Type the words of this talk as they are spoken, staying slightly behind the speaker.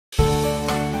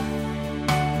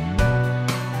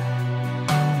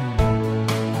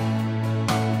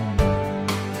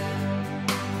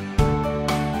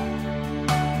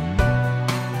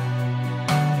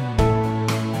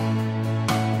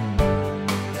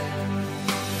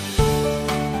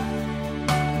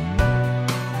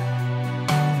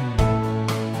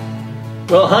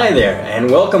Well, hi there, and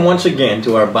welcome once again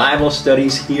to our Bible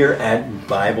studies here at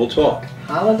Bible Talk.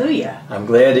 Hallelujah. I'm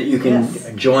glad that you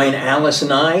can join Alice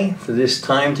and I for this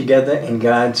time together in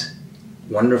God's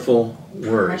wonderful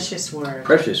Word. Precious Word.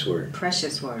 Precious Word.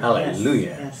 Precious Word.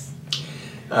 Hallelujah. Yes.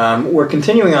 We're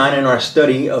continuing on in our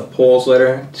study of Paul's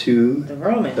letter to The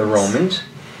Romans. the Romans.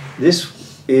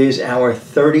 This is our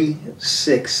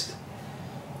 36th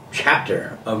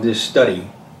chapter of this study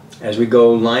as we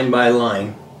go line by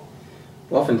line.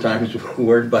 Oftentimes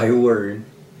word by word,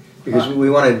 because we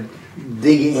want to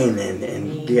dig in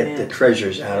and get the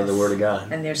treasures out of the Word of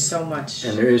God. And there's so much.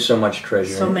 And there is so much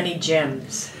treasure. So many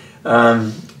gems.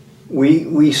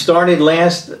 We started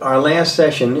our last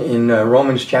session in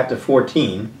Romans chapter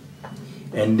 14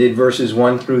 and did verses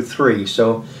 1 through 3.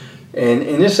 So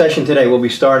in this session today we'll be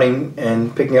starting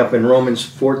and picking up in Romans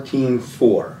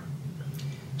 14:4.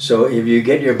 So if you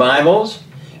get your Bibles,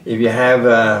 if you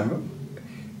have...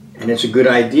 and it's a good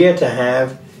idea to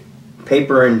have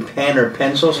paper and pen or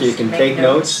pencil so you can take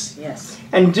notes. Yes.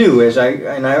 And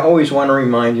I always want to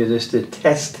remind you this, to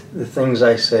test the things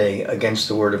I say against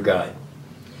the Word of God.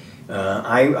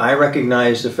 I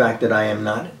recognize the fact that I am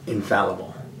not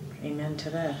infallible. Amen to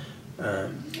that.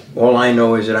 All I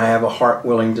know is that I have a heart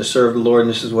willing to serve the Lord, and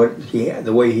this is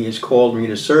the way He has called me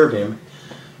to serve Him.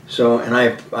 So, and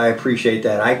I appreciate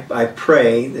that. I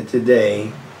pray that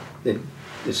today that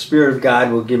the Spirit of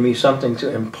God will give me something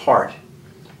to impart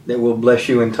that will bless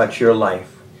you and touch your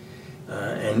life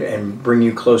and bring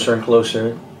you closer and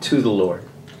closer to the Lord.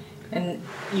 And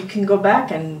you can go back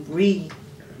and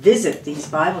revisit these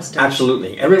Bible studies.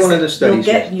 Absolutely. Every one of the studies.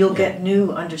 You'll get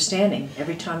new understanding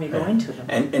every time you go into them.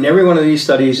 And every one of these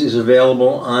studies is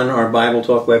available on our Bible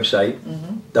Talk website,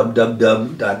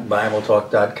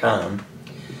 www.bibletalk.com.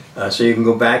 So you can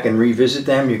go back and revisit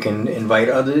them. You can invite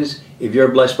others. If you're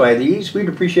blessed by these, we'd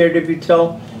appreciate it if you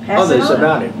tell others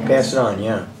about it. Yes. Pass it on,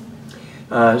 yeah.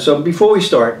 So before we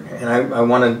start, and I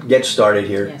want to get started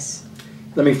here, Yes.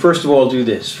 let me first of all do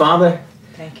this. Father,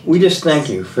 Thank you, we just Jesus. thank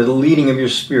you for the leading of your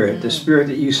Spirit, the Spirit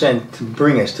that you sent to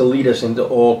bring us, to lead us into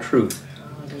all truth.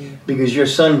 Hallelujah. Because your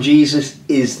Son Jesus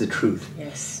is the truth.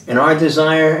 Yes. And our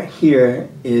desire here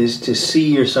is to see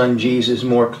your Son Jesus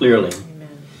more clearly,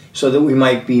 so that we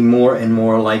might be more and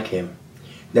more like Him.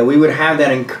 That we would have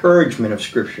that encouragement of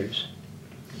Scriptures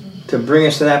to bring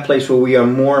us to that place where we are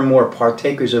more and more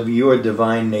partakers of your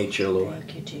divine nature, Lord.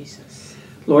 Thank you, Jesus.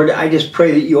 Lord, I just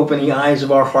pray that you open the eyes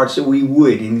of our hearts that we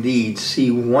would indeed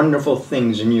see wonderful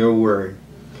things in your word.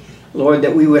 Lord,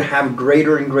 that we would have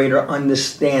greater and greater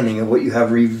understanding of what you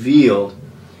have revealed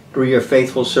through your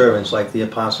faithful servants like the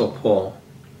Apostle Paul.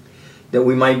 That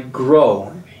we might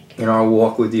grow in our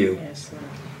walk with you. Yes, Lord.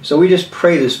 So we just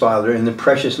pray this, Father, in the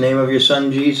precious name of your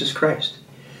Son, Jesus Christ,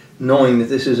 knowing that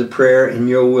this is a prayer in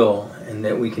your will and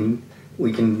that we can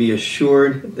be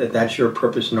assured that that's your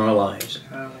purpose in our lives.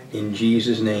 In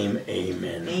Jesus' name,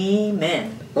 amen.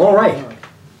 Amen. All right.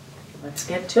 Let's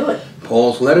get to it.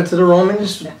 Paul's letter to the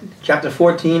Romans, chapter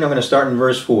 14. I'm going to start in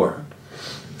verse 4.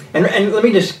 And let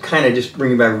me just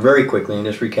bring you back very quickly and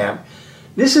just recap.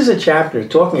 This is a chapter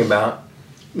talking about,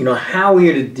 how we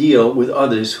are to deal with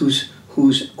others whose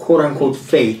quote-unquote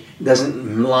faith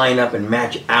doesn't line up and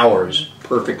match ours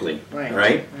perfectly,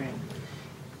 right?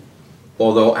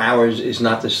 Although ours is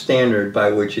not the standard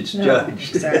by which it's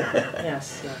judged. Exactly.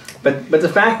 Yes. Yeah. But the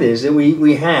fact is that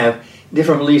we have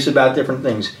different beliefs about different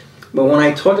things. But when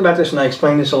I talked about this, and I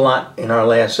explained this a lot in our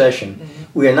last session,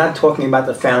 we are not talking about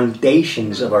the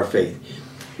foundations of our faith.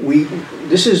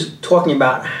 This is talking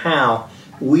about how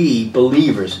we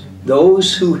believers,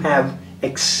 those who have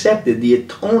accepted the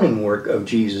atoning work of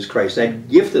Jesus Christ, that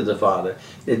gift of the Father,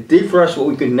 that did for us what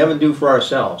we could never do for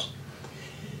ourselves.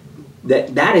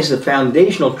 That is the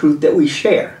foundational truth that we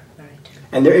share. Right.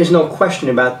 And there is no question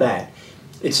about that.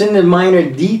 It's in the minor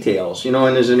details, and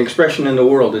there's an expression in the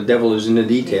world, the devil is in the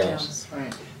details.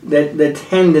 Right. That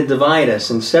tend to divide us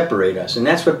and separate us. And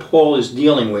that's what Paul is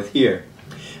dealing with here.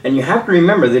 And you have to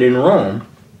remember that in Rome,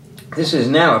 this is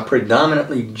now a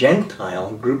predominantly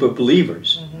Gentile group of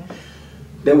believers.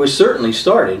 That was certainly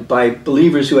started by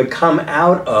believers who had come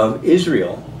out of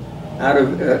Israel, out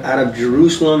of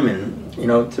Jerusalem, and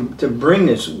to bring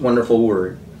this wonderful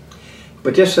word.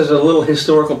 But just as a little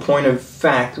historical point of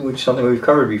fact, which is something we've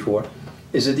covered before,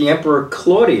 is that the Emperor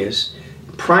Claudius,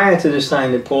 prior to this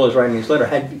time that Paul is writing his letter,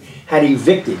 had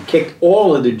kicked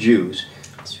all of the Jews,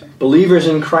 believers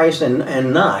in Christ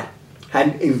and not,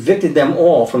 had evicted them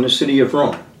all from the city of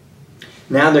Rome.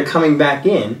 Now they're coming back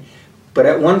in. But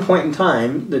at one point in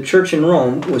time, the church in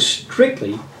Rome was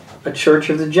strictly a church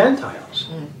of the Gentiles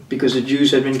because the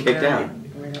Jews had been kicked out.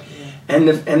 And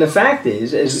the fact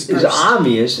is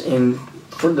obvious in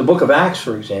for the book of Acts,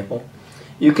 for example,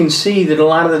 you can see that a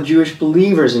lot of the Jewish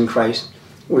believers in Christ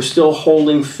were still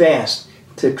holding fast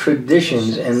to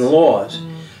traditions and laws.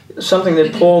 Something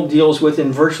that Paul deals with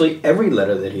in virtually every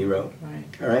letter that he wrote. Right.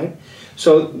 All right?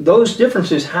 So those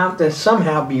differences have to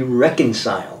somehow be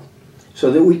reconciled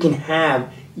so that we can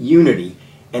have unity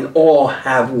and all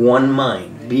have one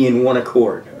mind, be in one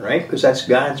accord, right? Because that's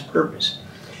God's purpose.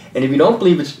 And if you don't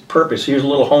believe it's purpose, here's a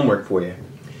little homework for you.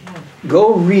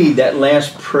 Go read that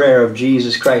last prayer of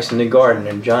Jesus Christ in the garden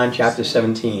in John chapter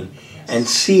 17 and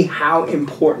see how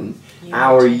important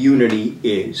our unity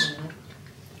is.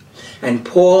 And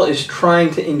Paul is trying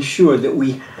to ensure that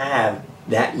we have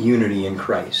that unity in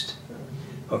Christ.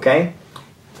 Okay?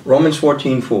 Romans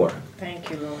 14:4.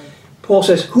 Thank you, Lord. Paul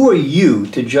says, "Who are you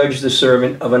to judge the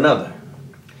servant of another?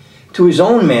 To his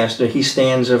own master he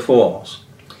stands or falls.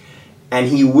 And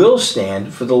he will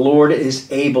stand, for the Lord is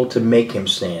able to make him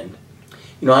stand."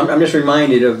 You know, I'm just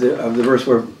reminded of the verse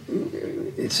where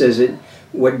it says that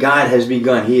what God has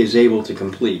begun, he is able to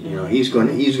complete. You know, he's going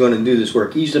to do this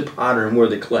work. He's the potter and we're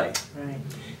the clay. Right.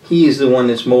 He is the one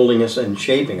that's molding us and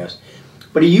shaping us.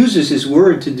 But he uses his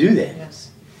word to do that. Yes.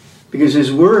 Because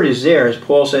his word is there, as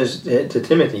Paul says to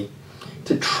Timothy,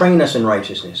 to train us in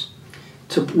righteousness,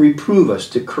 to reprove us,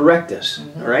 to correct us.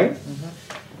 All right?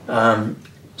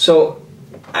 So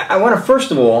I want to first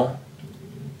of all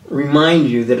remind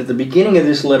you that at the beginning of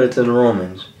this letter to the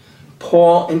Romans,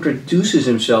 Paul introduces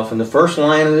himself in the first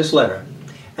line of this letter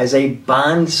as a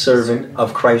bondservant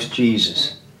of Christ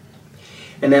Jesus.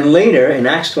 And then later in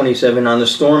Acts 27, on the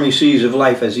stormy seas of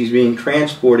life as he's being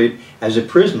transported as a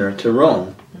prisoner to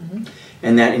Rome,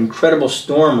 and that incredible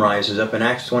storm rises up in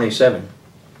Acts 27,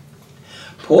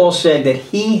 Paul said that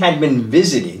he had been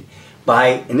visited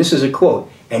by, and this is a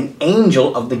quote, "an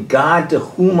angel of the God to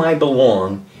whom I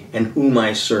belong and whom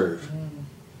I serve."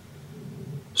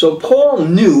 So Paul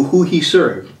knew who he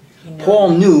served.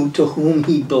 Paul knew to whom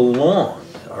he belonged,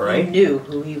 all right? He knew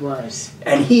who he was.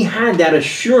 And he had that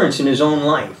assurance in his own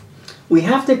life. We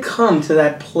have to come to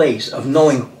that place of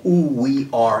knowing who we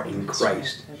are in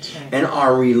Christ. That's right. And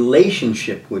our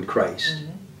relationship with Christ.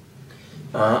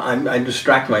 I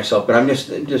distract myself, but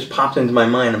it just popped into my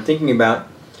mind. I'm thinking about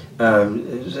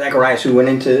Zacharias, who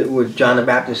went with John the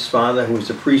Baptist's father, who was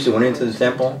the priest who went into the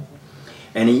temple,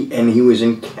 and he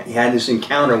had this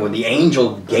encounter with the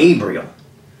angel Gabriel.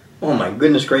 Oh my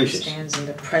goodness gracious! Stands in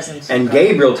the presence and of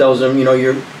Gabriel tells him, you know,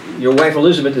 your wife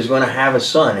Elizabeth is going to have a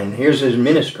son, and here's his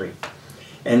ministry.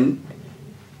 And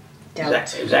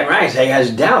Zacharias has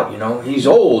doubt. You know, he's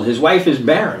old. His wife is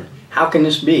barren. How can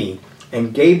this be?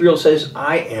 And Gabriel says,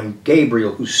 "I am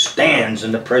Gabriel who stands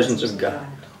in the presence of God."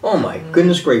 Oh my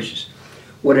goodness gracious.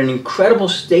 What an incredible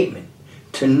statement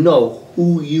to know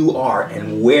who you are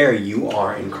and where you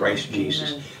are in Christ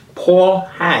Jesus. Paul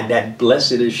had that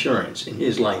blessed assurance in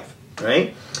his life,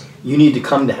 right? You need to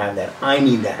come to have that. I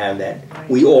need to have that.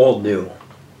 We all do.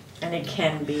 And it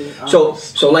can be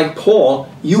So like Paul,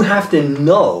 you have to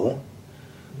know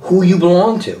who you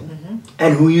belong to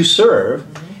and who you serve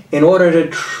in order to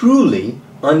truly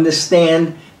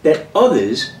understand that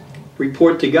others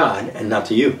report to God and not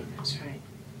to you. That's right.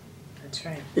 That's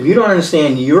right. If you don't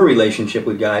understand your relationship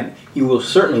with God, you will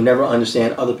certainly never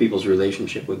understand other people's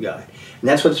relationship with God. And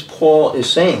that's what Paul is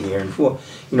saying here. And for,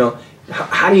 you know,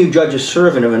 how do you judge a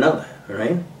servant of another? All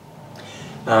right.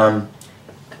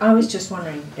 I was just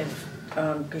wondering if,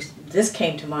 because this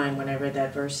came to mind when I read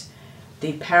that verse,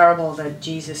 the parable that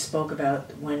Jesus spoke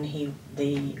about when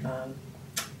the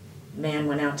man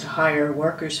went out to hire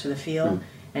workers for the field,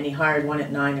 and he hired one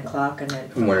at 9 o'clock and then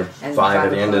one at 5 at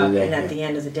the end of the day. And at the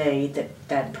end of the day,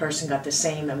 that person got the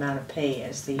same amount of pay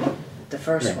as the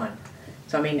first one.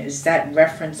 So I mean, is that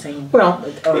referencing? Well,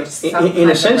 in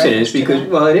a sense it is,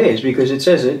 because it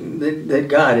says that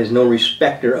God is no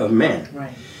respecter of men.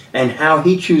 Right. And how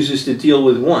he chooses to deal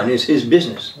with one is his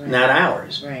business, not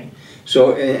ours. Right.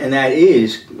 So, and that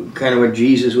is kind of what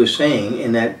Jesus was saying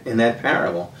in that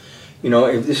parable. You know,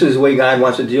 if this is the way God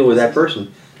wants to deal with that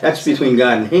person, that's between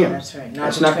God and him. That's right.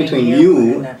 That's not between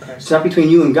you and that person. It's not between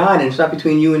you and God, and it's not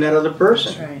between you and that other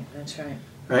person. That's right. That's right.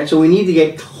 Right? So we need to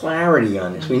get clarity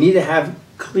on this. We need to have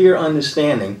clear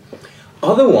understanding.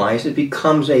 Otherwise, it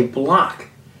becomes a block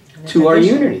to our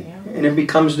unity, and it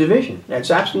becomes division. That's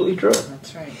absolutely true.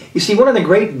 That's right. You see, one of the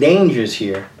great dangers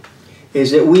here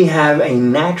is that we have a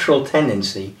natural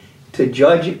tendency to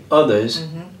judge others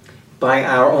by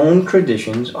our own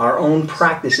traditions, our own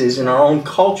practices, and our own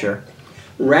culture,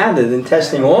 rather than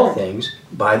testing all things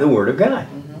by the Word of God.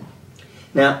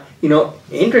 Now, you know,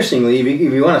 interestingly,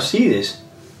 if you want to see this,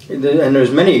 and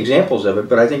there's many examples of it,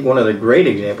 but I think one of the great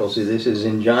examples of this is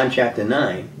in John chapter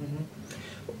 9,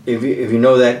 if you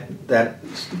know that,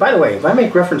 by the way, if I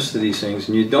make reference to these things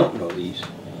and you don't know these,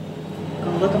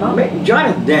 Go look them up. jot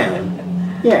it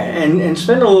down. Yeah, and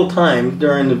spend a little time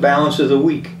during the balance of the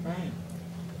week Right.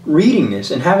 reading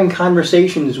this and having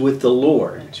conversations with the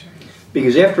Lord. That's right.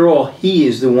 Because after all, He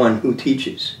is the one who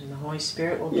teaches. And the Holy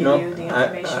Spirit will give You know, you the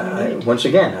information you need. once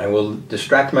again, I will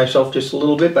distract myself just a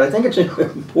little bit, but I think it's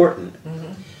important.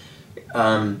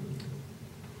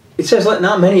 It says, "Let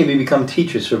not many of you become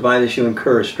teachers, for by this you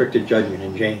incur a stricter judgment,"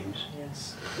 in James.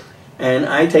 Yes. And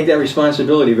I take that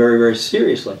responsibility very, very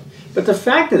seriously. But the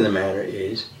fact of the matter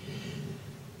is,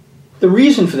 the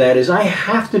reason for that is I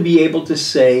have to be able to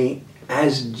say,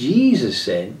 as Jesus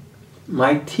said,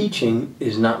 my teaching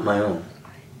is not my own.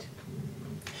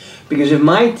 Because if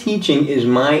my teaching is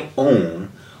my own,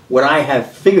 what I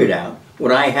have figured out,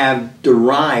 what I have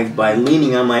derived by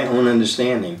leaning on my own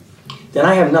understanding, then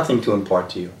I have nothing to impart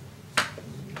to you.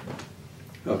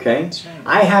 Okay? That's right.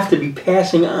 I have to be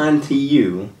passing on to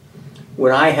you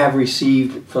what I have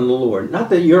received from the Lord. Not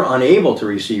that you're unable to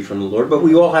receive from the Lord, but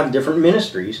we all have different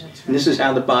ministries, and this is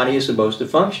how the body is supposed to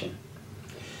function.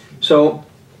 So,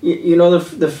 you know,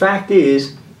 the fact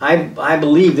is, I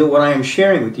believe that what I am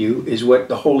sharing with you is what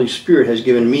the Holy Spirit has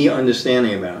given me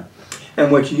understanding about.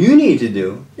 And what you need to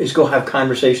do is go have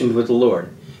conversations with the Lord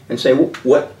and say,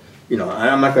 what, you know,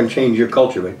 I'm not going to change your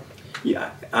culture, but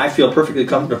yeah, I feel perfectly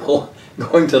comfortable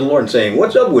going to the Lord and saying,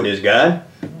 "What's up with this, God?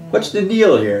 What's the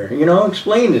deal here? You know,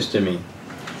 explain this to me.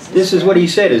 This is what He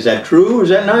said. Is that true or is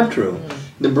that not true?"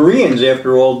 The Bereans,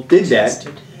 after all, did that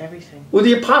Tested everything. with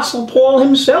the Apostle Paul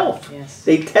himself. Yes.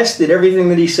 They tested everything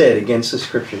that he said against the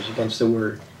Scriptures, against the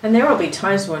Word. And there will be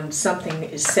times when something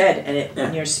is said and Yeah.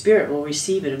 and your spirit will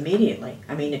receive it immediately.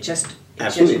 I mean,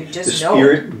 Absolutely. you The just know.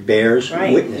 Spirit bears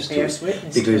Right, witness it bears to it.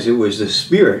 witness Because to it was the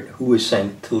Spirit who was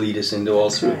sent to lead us into all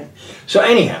That's truth. right. So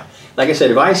anyhow, like I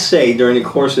said, if I say during the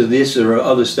course of this or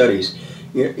other studies,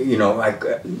 you know, like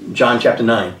John chapter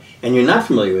 9, and you're not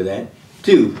familiar with that,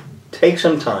 do take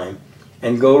some time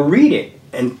and go read it.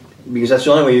 And because that's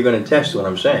the only way you're going to test what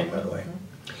I'm saying, by the way.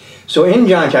 So in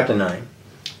John chapter 9,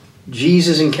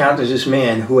 Jesus encounters this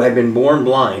man who had been born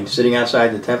blind sitting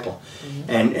outside the temple.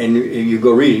 And if you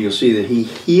go read it, you'll see that He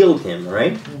healed him,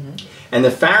 right? And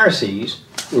the Pharisees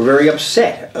were very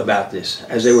upset about this,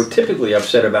 as they were typically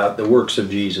upset about the works of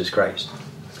Jesus Christ.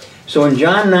 So in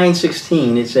John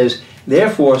 9:16 it says,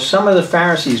 "Therefore some of the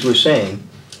Pharisees were saying,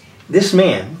 'This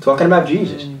man,'" talking about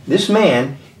Jesus, "'this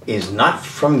man is not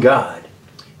from God,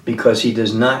 because he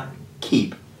does not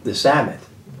keep the Sabbath.'"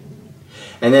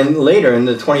 And then later in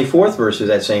the 24th verse of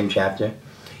that same chapter,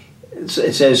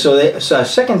 it says, so a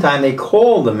second time they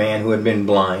called the man who had been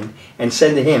blind and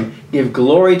said to him, "Give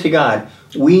glory to God.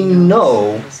 We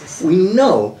know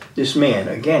this man,"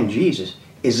 again Jesus,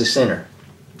 "is a sinner."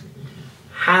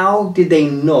 How did they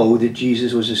know that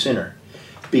Jesus was a sinner?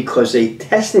 Because they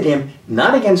tested Him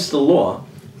not against the law,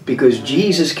 because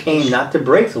Jesus came not to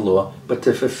break the law, but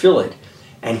to fulfill it.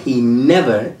 And He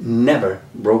never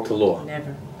broke the law.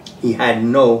 Never. He had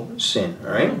no sin,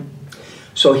 all right?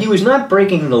 So He was not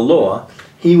breaking the law.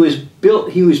 He was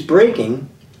breaking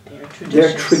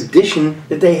their tradition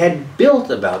that they had built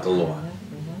about the law.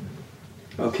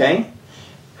 Okay?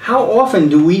 How often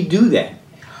do we do that?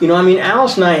 You know, I mean,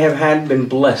 Alice and I have been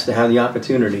blessed to have the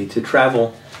opportunity to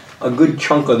travel a good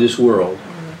chunk of this world.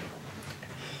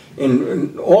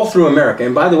 In all through America.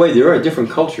 And by the way, there are different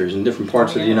cultures in different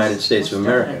parts of the United States of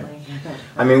America.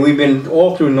 I mean, we've been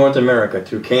all through North America,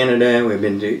 through Canada, we've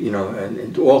been to, you know,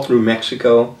 all through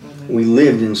Mexico. We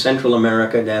lived in Central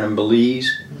America, down in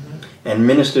Belize, and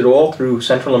ministered all through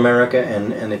Central America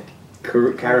and the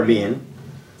Caribbean.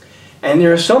 And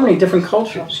there are so many different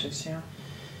cultures.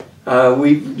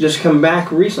 We've just come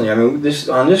back recently. I mean,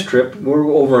 on this trip, we're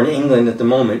over in England at the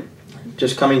moment,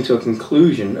 just coming to a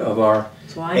conclusion of our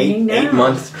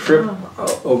 8-month trip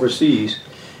overseas.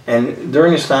 And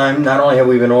during this time, not only have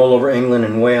we been all over England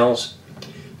and Wales,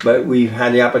 but we've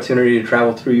had the opportunity to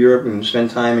travel through Europe and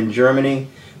spend time in Germany.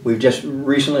 We've just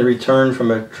recently returned from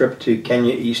a trip to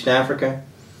Kenya, East Africa.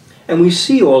 And we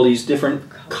see all these different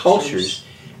cultures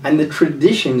and the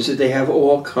traditions that they have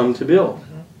all come to build.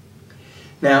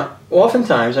 Now,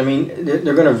 oftentimes, I mean,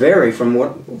 they're going to vary from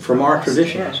our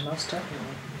traditions. Yeah, most definitely.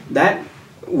 That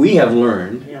we have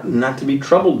learned not to be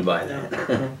troubled by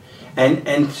that,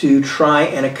 and to try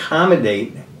and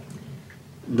accommodate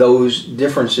those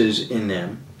differences in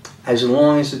them, as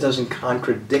long as it doesn't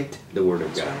contradict the Word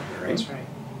of God. Right? That's right.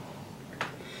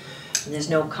 And there's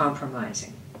no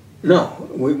compromising. No,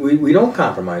 we don't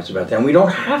compromise about that, and we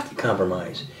don't have to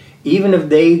compromise. Even if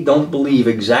they don't believe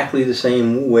exactly the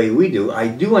same way we do, I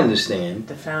do understand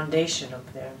the foundation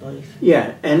of their belief.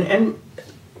 Yeah, and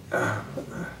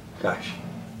gosh.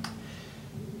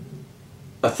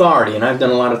 Authority, and I've done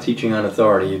a lot of teaching on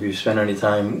authority. If you spend any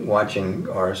time watching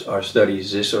our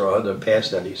studies, this or other past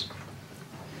studies,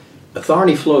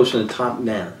 authority flows from the top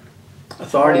down.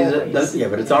 Authority,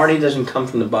 but authority doesn't come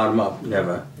from the bottom up,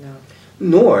 never. No.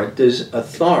 Nor does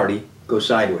authority go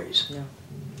sideways. No.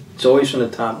 It's always from the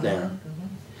top down.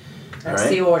 That's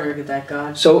the order that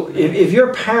God... So if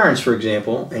you're parents, for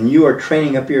example, and you are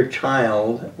training up your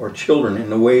child or children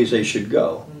in the ways they should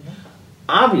go,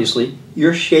 obviously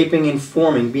you're shaping and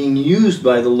forming, being used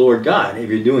by the Lord God, if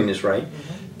you're doing this right,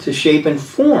 to shape and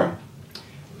form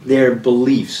their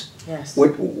beliefs. Yes.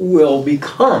 What will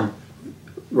become,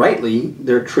 rightly,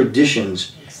 their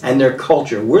traditions and their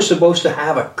culture. We're supposed to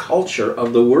have a culture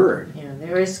of the Word. Yeah,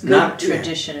 there is good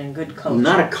tradition and good culture.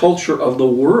 Not a culture of the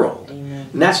world. Amen.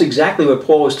 And that's exactly what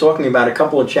Paul was talking about a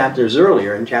couple of chapters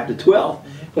earlier in chapter 12,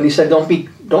 when he said, don't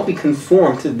be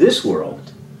conformed to this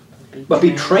world, but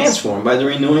be transformed by the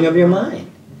renewing of your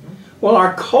mind. Well,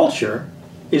 our culture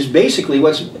is basically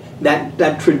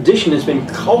that tradition has been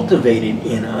cultivated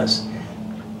in us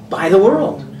by the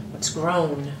world. It's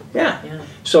grown. Yeah.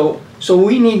 So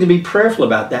we need to be prayerful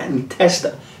about that and test,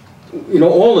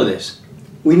 all of this.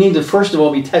 We need to first of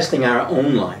all be testing our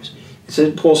own lives.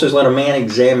 Paul says, let a man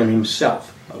examine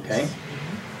himself, okay?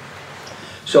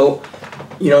 So,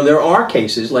 there are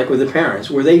cases, like with the parents,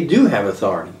 where they do have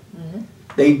authority.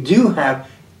 They do have,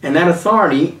 and that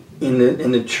authority in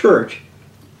the church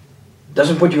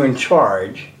doesn't put you in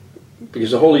charge,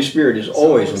 because the Holy Spirit is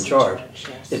always in charge.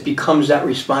 Yes. It becomes that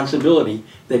responsibility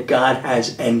that God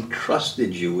has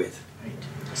entrusted you with. Right.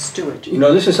 Steward.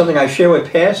 This is something I share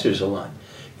with pastors a lot.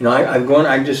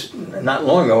 I just, not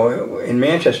long ago, in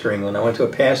Manchester, England, I went to a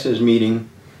pastor's meeting,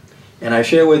 and I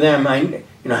share with them,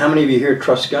 how many of you here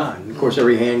trust God? And of course,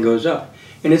 every hand goes up.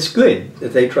 And it's good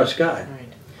that they trust God. Right.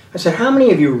 I said, how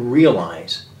many of you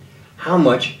realize how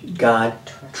much God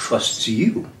trusts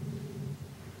you?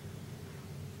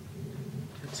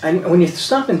 And when you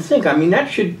stop and think,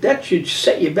 that should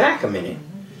set you back a minute.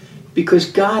 Because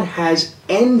God has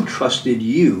entrusted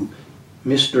you,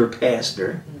 Mr.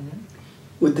 Pastor,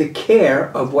 with the care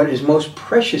of what is most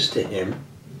precious to Him,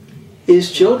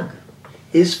 His children,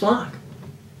 His flock.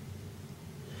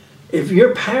 If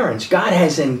you're parents, God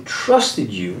has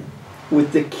entrusted you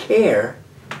with the care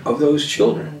of those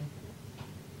children.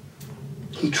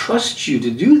 He trusts you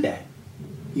to do that.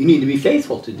 You need to be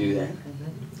faithful to do that.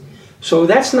 So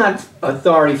that's not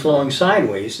authority flowing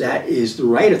sideways. That is the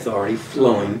right authority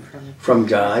flowing from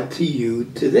God to you,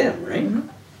 to them, right?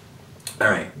 All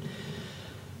right.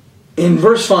 In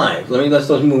verse 5, let's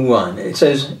move on. It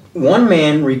says, one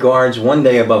man regards one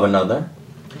day above another,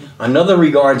 another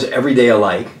regards every day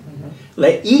alike.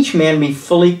 Let each man be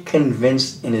fully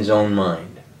convinced in his own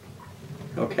mind.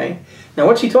 Okay? Now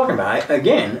what's he talking about?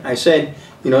 Again, I said,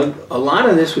 a lot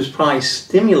of this was probably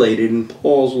stimulated in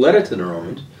Paul's letter to the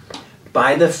Romans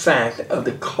by the fact of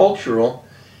the cultural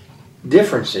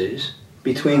differences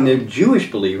between the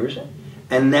Jewish believers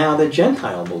and now the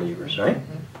Gentile believers, right?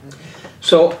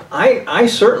 So I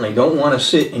certainly don't want to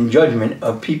sit in judgment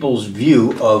of people's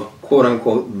view of,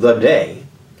 quote-unquote, the day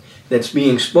that's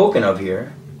being spoken of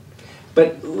here.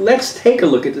 But let's take a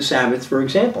look at the Sabbath, for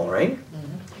example, right?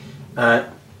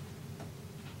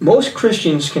 Most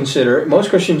Christians in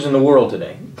the world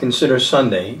today consider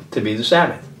Sunday to be the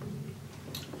Sabbath,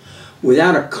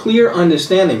 without a clear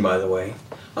understanding, by the way,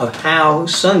 of how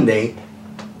Sunday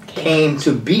came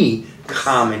to be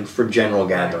common for general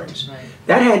gatherings. Right.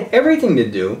 That had everything to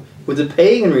do with the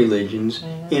pagan religions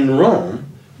in Rome,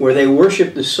 where they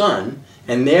worshipped the sun,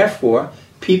 and therefore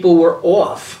people were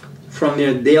off from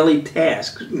their daily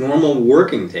tasks, normal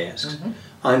working tasks,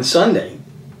 on Sunday.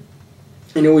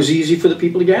 And it was easy for the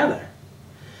people to gather.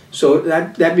 So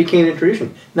that became a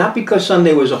tradition. Not because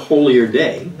Sunday was a holier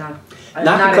day,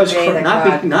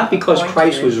 not because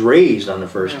Christ was raised on the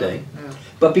first day,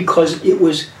 but because it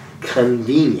was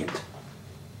convenient.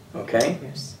 Okay?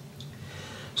 Yes.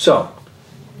 So,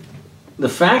 the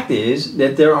fact is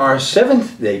that there are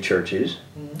Seventh-day churches,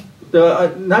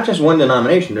 not just one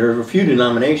denomination, there are a few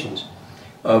denominations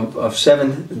of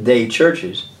Seventh-day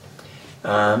churches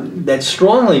that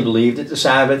strongly believe that the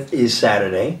Sabbath is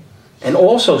Saturday, and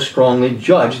also strongly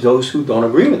judge those who don't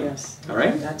agree with it. Yes. All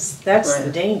right? That's Right.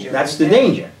 the danger. That's the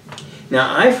danger.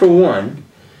 Now, I, for one,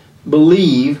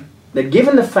 believe that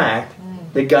given the fact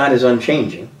that God is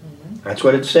unchanging, that's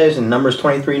what it says in Numbers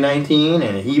 23:19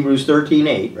 and in Hebrews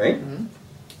 13:8, right?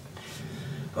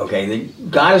 Okay,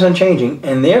 God is unchanging,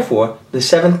 and therefore the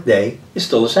seventh day is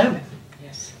still a Sabbath.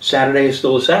 Yes. Saturday is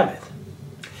still a Sabbath.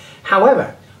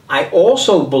 However, I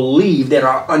also believe that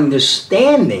our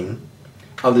understanding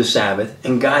of the Sabbath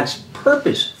and God's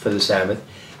purpose for the Sabbath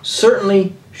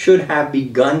certainly should have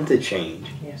begun to change.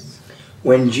 Yes.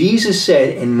 When Jesus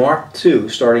said in Mark 2,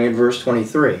 starting at verse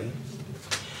 23,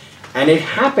 "And it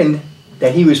happened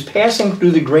that he was passing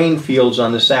through the grain fields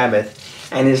on the Sabbath,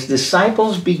 and his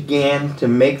disciples began to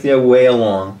make their way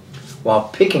along while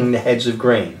picking the heads of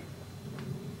grain.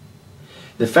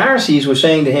 The Pharisees were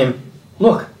saying to him,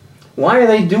 'Look, why are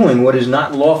they doing what is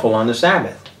not lawful on the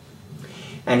Sabbath?'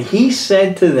 And he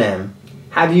said to them,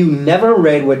 'Have you never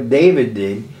read what David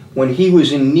did when he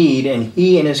was in need and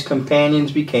he and his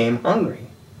companions became hungry?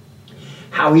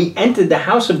 How he entered the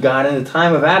house of God in the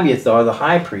time of Abiathar the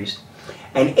high priest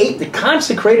and ate the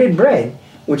consecrated bread,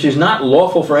 which is not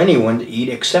lawful for anyone to eat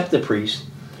except the priest,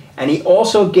 and he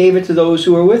also gave it to those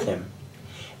who were with him.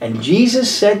 And Jesus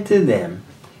said to them,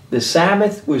 the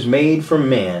Sabbath was made for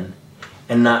man,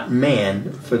 and not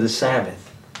man for the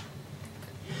Sabbath.'"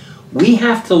 We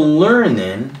have to learn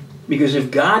then, because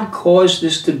if God caused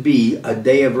this to be a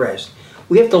day of rest,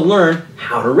 we have to learn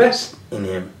how to rest in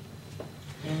Him.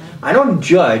 Amen. I don't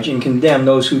judge and condemn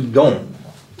those who don't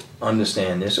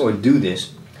understand this or do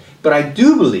this, but I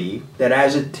do believe that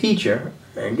as a teacher,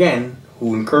 again,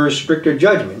 who incurs stricter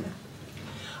judgment,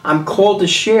 I'm called to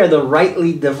share the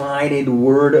rightly divided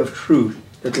word of truth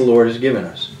that the Lord has given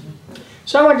us.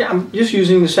 So I'm just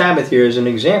using the Sabbath here as an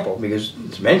example because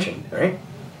it's mentioned, right?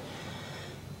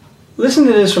 Listen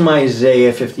to this from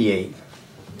Isaiah 58.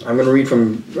 I'm going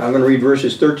to read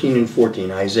verses 13 and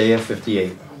 14, Isaiah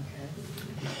 58.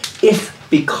 Okay. "If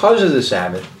because of the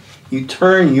Sabbath you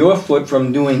turn your foot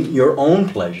from doing your own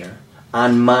pleasure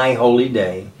on my holy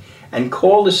day and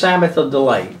call the Sabbath a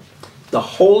delight, the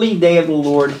holy day of the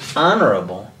Lord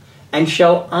honorable, and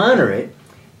shall honor it,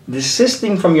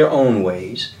 desisting from your own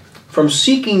ways, from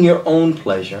seeking your own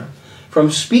pleasure,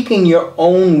 from speaking your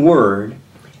own word,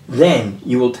 then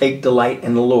you will take delight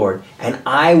in the Lord, and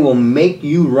I will make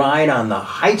you ride on the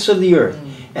heights of the earth,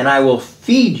 and I will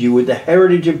feed you with the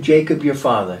heritage of Jacob your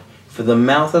father, for the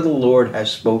mouth of the Lord has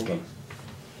spoken."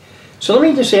 So let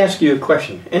me just ask you a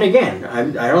question. And again,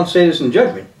 I don't say this in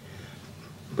judgment,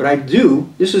 but I do.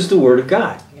 This is the Word of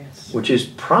God, Yes. which is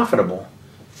profitable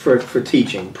for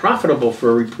teaching, profitable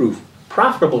for reproof,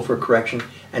 profitable for correction,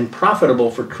 and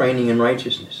profitable for training in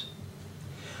righteousness.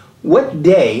 What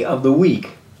day of the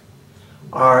week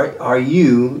are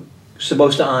you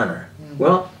supposed to honor?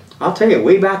 Well, I'll tell you,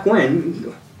 way back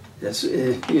when, that's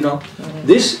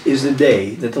this is the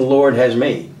day that the Lord has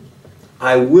made.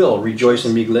 I will rejoice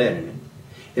and be glad in it.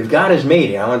 If God has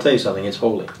made it, I want to tell you something, it's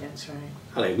holy. That's right.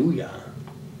 Hallelujah.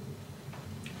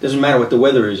 Doesn't matter what the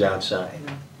weather is outside.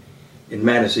 It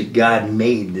matters that God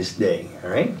made this day, all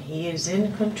right? He is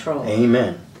in control.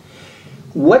 Amen.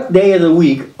 What day of the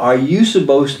week are you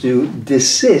supposed to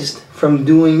desist from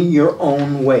doing your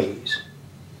own ways?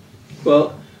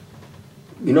 Well,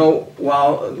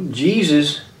 while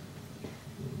Jesus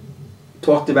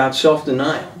talked about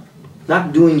self-denial,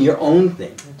 not doing your own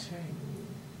thing. That's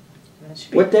right. That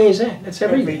should be What day is that? That's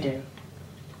every day. day.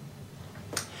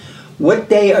 What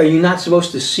day are you not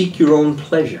supposed to seek your own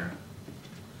pleasure?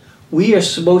 We are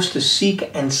supposed to seek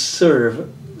and serve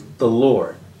the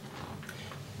Lord.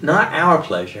 Not our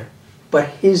pleasure, but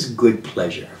His good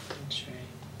pleasure. That's right.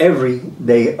 Every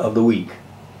day of the week.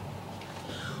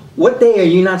 What day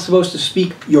are you not supposed to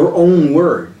speak your own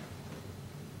word?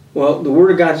 Well, the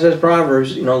Word of God says,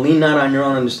 Proverbs, lean not on your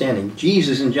own understanding.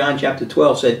 Jesus in John chapter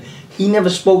 12 said He never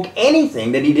spoke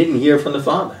anything that He didn't hear from the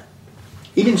Father.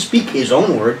 He didn't speak His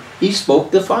own word. He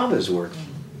spoke the Father's word.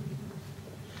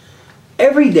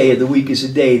 Every day of the week is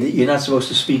a day that you're not supposed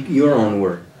to speak your own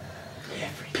word.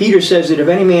 Peter says that if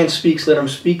any man speaks, let him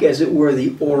speak as it were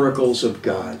the oracles of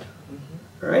God.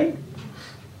 All right?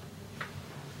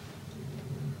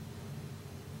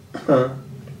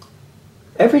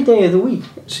 Every day of the week,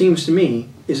 it seems to me,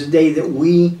 is a day that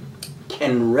we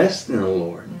can rest in the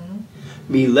Lord,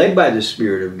 be led by the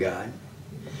Spirit of God,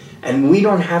 and we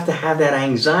don't have to have that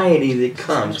anxiety that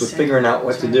comes with figuring out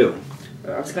what to do.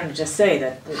 I was going to just say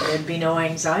that there'd be no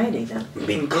anxiety then. if we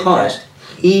did Because that.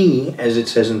 He, as it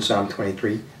says in Psalm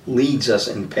 23, leads us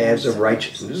in paths of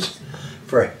righteousness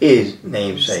for His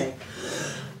name's sake.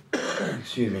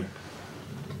 Excuse me.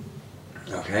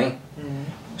 Okay?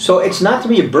 So it's not to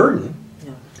be a burden.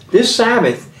 No. This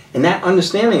Sabbath, and that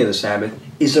understanding of the Sabbath,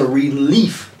 is a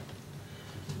relief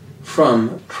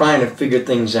from trying to figure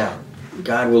things out.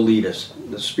 God will lead us.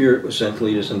 The Spirit was sent to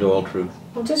lead us into all truth.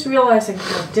 Well, just realizing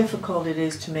how difficult it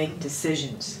is to make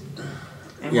decisions.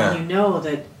 And Yeah. when you know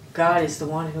that God is the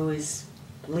one who is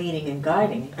leading and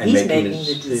guiding, And He's making making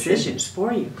the the decisions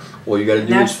for you. All you got to And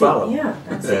do is that's follow. Yeah,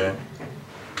 that's it.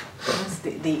 That's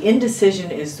the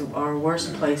indecision is our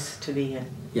worst place to be in.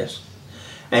 Yes.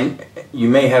 And you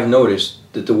may have noticed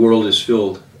that the world is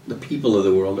filled, the people of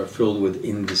the world are filled with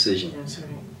indecision. That's right.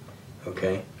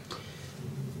 Okay?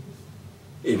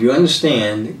 If you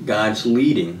understand God's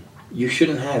leading, you should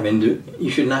not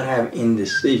have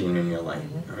indecision in your life.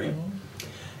 All right?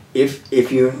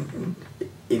 If you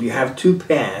have two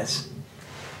paths,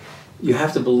 you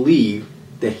have to believe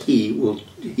that He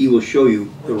will show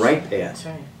you the right path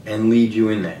and lead you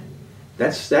in that.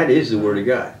 That is the Word of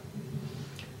God.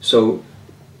 So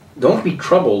don't be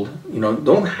troubled.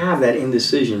 Don't have that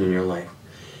indecision in your life.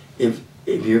 If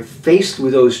you're faced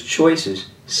with those choices,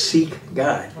 seek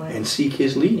God and seek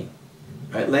His leading.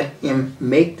 Right? Let Him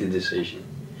make the decision.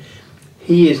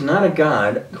 He is not a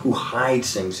God who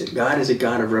hides things. God is a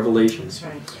God of revelation. That's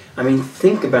right. I mean,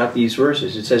 think about these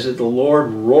verses. It says that the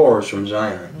Lord roars from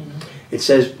Zion. It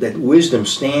says that wisdom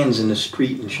stands in the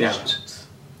street and shouts.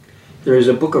 There is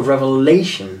a book of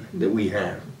revelation that we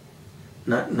have,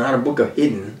 not a book of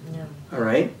hidden. Yeah. All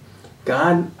right?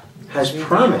 God has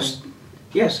promised.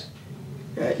 Yes.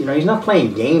 He's not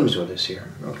playing games with us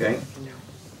here. Okay? No.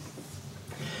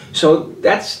 So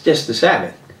that's just the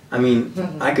Sabbath. I mean,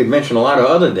 I could mention a lot of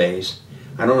other days.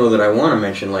 I don't know that I want to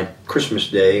mention like Christmas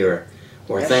Day or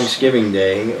Thanksgiving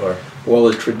Day or all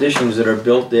the traditions that are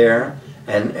built there.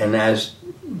 And as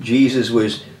Jesus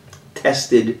was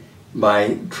tested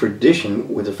by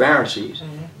tradition with the Pharisees,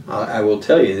 I will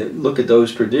tell you that look at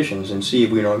those traditions and see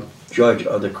if we don't judge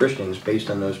other Christians based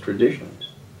on those traditions.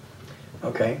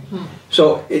 Okay?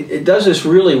 So it does this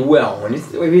really well when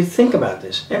you think about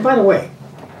this. And by the way,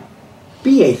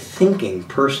 be a thinking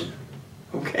person.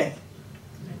 Okay?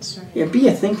 That's right. Yeah, be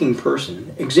a thinking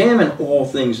person. Examine all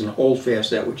things and hold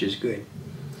fast that which is good.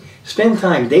 Spend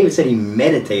time. David said he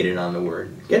meditated on the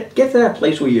Word. Get to that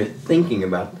place where you're thinking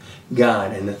about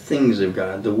God and the things of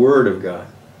God, the Word of God.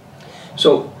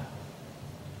 So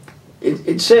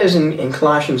it says in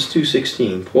Colossians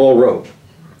 2:16, Paul wrote,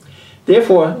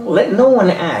 "Therefore let no one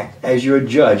act as your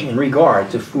judge in regard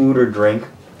to food or drink,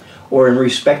 or in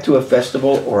respect to a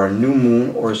festival or a new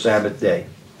moon or a Sabbath day."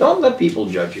 Don't let people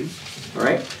judge you. All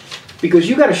right? Because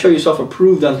you got to show yourself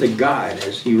approved unto God,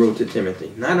 as he wrote to Timothy.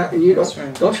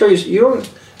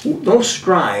 Don't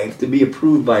strive to be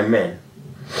approved by men.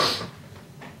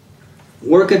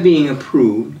 Work at being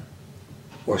approved,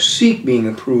 or seek being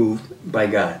approved by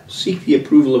God. Seek the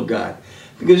approval of God.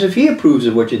 Because if He approves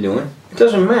of what you're doing, it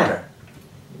doesn't matter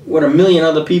what a million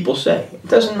other people say. It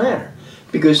doesn't matter.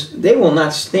 Because they will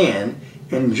not stand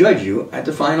and judge you at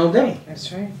the final day.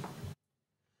 That's right.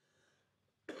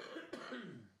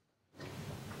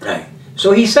 Right.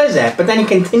 So he says that, but then he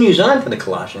continues on for the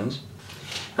Colossians.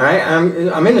 All right,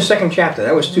 I'm in the second chapter.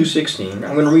 That was 2:16.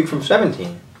 I'm going to read from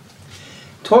 17.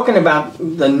 Talking about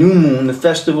the new moon, the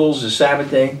festivals, the Sabbath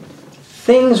day,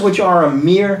 things which are a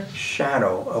mere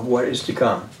shadow of what is to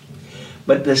come.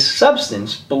 But the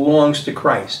substance belongs to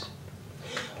Christ.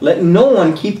 Let no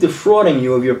one keep defrauding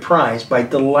you of your prize by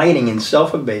delighting in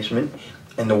self-abasement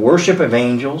and the worship of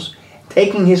angels,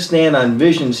 taking his stand on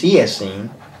visions he has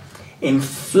seen,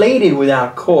 inflated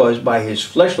without cause by his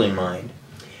fleshly mind,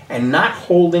 and not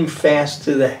holding fast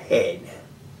to the head,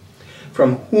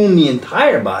 from whom the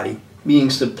entire body, being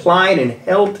supplied and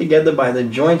held together by the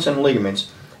joints and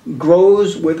ligaments,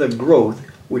 grows with a growth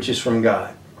which is from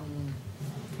God.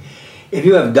 If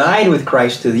you have died with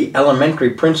Christ to the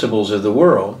elementary principles of the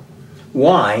world,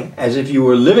 why, as if you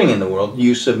were living in the world, do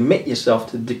you submit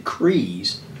yourself to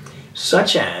decrees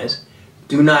such as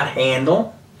do not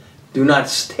handle, do not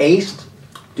taste,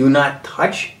 do not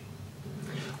touch,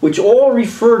 which all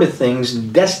refer to things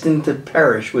destined to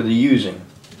perish with the using,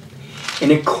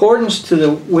 in accordance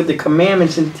with the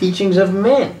commandments and teachings of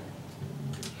men.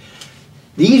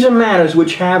 These are matters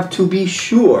which have, to be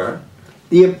sure,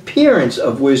 the appearance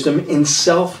of wisdom in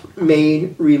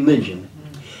self-made religion,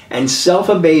 and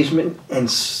self-abasement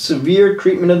and severe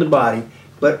treatment of the body,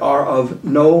 but are of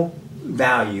no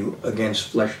value against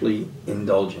fleshly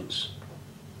indulgence.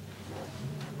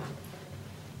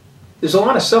 There's a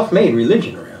lot of self-made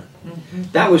religion around.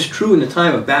 That was true in the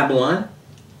time of Babylon,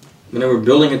 when they were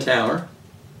building a tower.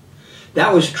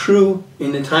 That was true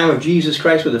in the time of Jesus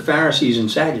Christ with the Pharisees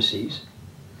and Sadducees.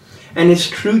 And it's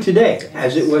true today,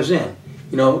 as it was then.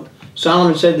 You know,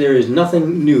 Solomon said there is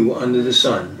nothing new under the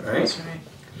sun, right? That's right.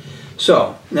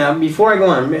 So, now before I go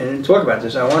on and talk about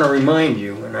this, I want to remind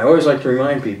you, and I always like to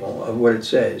remind people of what it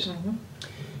says.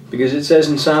 Because it says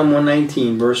in Psalm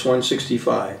 119, verse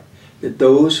 165, that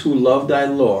those who love thy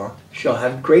law shall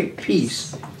have great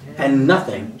peace, and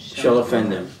nothing shall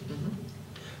offend them.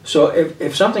 So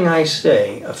if something I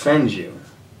say offends you,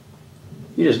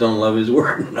 You just don't love his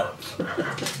word enough.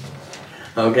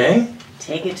 Okay?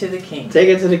 Take it to the king. Take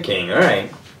it to the king. All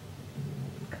right.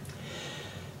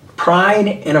 Pride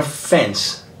and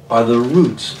offense are the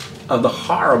roots of the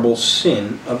horrible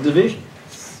sin of division.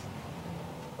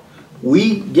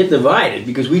 We get divided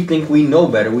because we think we know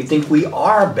better. We think we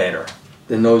are better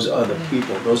than those other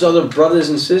people, those other brothers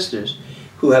and sisters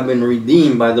who have been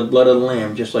redeemed by the blood of the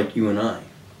Lamb, just like you and I.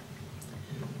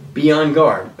 Be on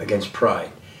guard against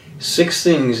pride. 6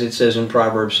 things, it says in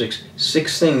Proverbs 6,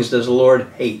 6 things does the Lord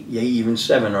hate, yea, even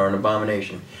 7 are an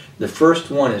abomination. The first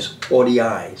one is haughty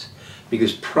eyes,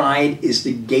 because pride is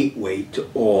the gateway to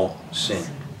all sin.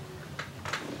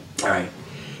 All right.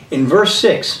 In verse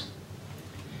 6,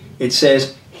 it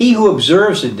says, he who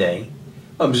observes a day,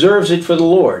 observes it for the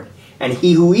Lord, and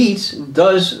he who eats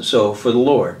does so for the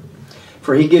Lord.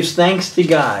 For he gives thanks to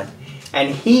God,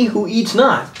 and he who eats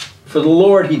not, for the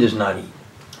Lord he does not eat,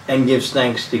 and gives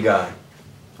thanks to God.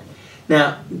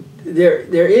 Now,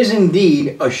 there is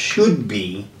indeed a should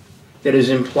be that is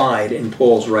implied in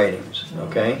Paul's writings,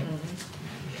 okay?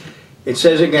 It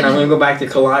says again, I'm going to go back to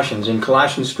Colossians. In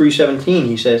Colossians 3:17,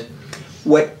 he says,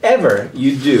 whatever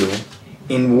you do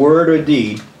in word or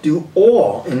deed, do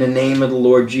all in the name of the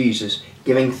Lord Jesus,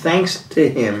 giving thanks to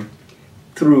him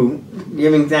through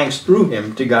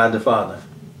him to God the Father.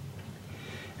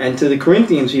 And to the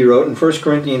Corinthians he wrote in 1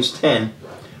 Corinthians 10,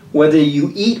 whether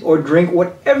you eat or drink,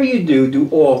 whatever you do, do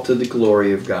all to the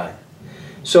glory of God.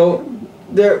 So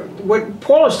what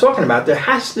Paul is talking about, there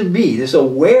has to be this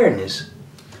awareness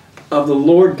of the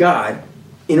Lord God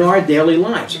in our daily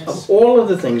lives, yes, of all of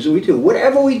the things that we do.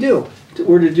 Whatever we do,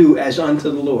 we're to do as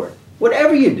unto the Lord.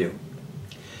 Whatever you do.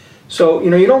 So,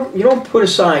 you don't put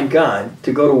aside God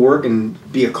to go to work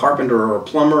and be a carpenter or a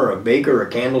plumber or a baker or a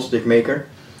candlestick maker.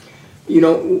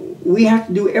 We have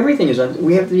to do everything as unto.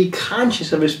 We have to be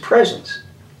conscious of his presence.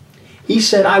 He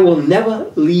said, I will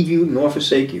never leave you nor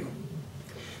forsake you.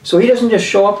 So he doesn't just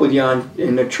show up with you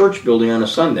in a church building on a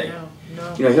Sunday.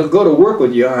 No. He'll go to work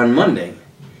with you on Monday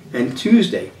and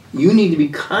Tuesday. You need to be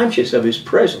conscious of his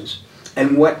presence.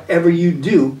 And whatever you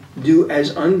do, do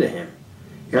as unto him.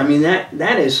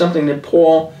 That is something that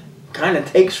Paul kind of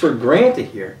takes for granted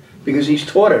here, because he's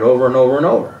taught it over and over and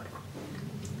over.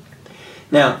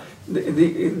 Now,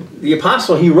 the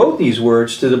apostle, he wrote these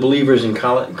words to the believers in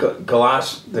the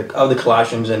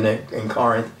Colossians and in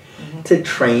Corinth, to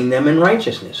train them in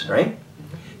righteousness, right?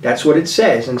 That's what it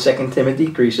says in 2 Timothy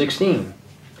 3:16.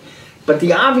 But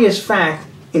the obvious fact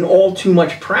in all too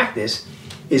much practice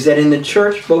is that in the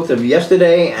church, both of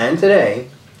yesterday and today,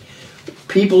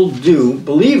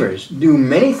 believers do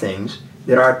many things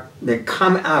that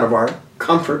come out of our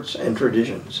comforts and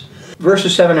traditions.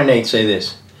 Verses 7 and 8 say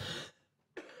this.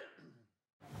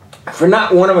 For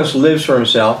not one of us lives for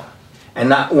himself, and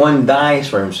not one dies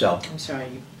for himself. I'm sorry,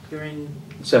 you're in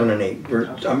 7 and 8.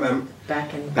 Okay. I'm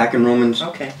back in Romans.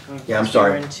 Okay. Yeah, I'm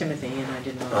sorry. You're in Timothy, and I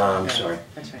didn't know. I'm sorry.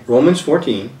 That's right. Romans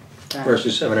 14,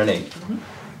 verses 7 and 8. Mm-hmm.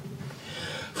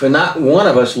 For not one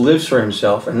of us lives for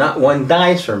himself, and not one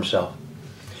dies for himself.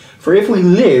 For if we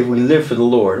live for the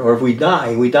Lord, or if we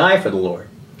die for the Lord.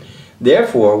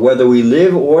 Therefore, whether we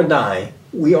live or die,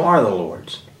 we are the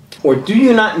Lord's. Or do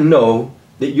you not know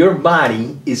that your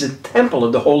body is a temple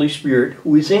of the Holy Spirit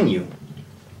who is in you,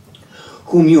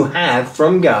 whom you have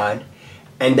from God,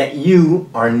 and that you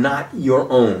are not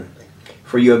your own?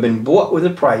 For you have been bought with a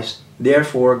price,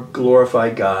 therefore glorify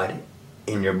God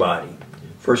in your body.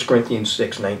 1 Corinthians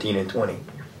 6:19 and 20.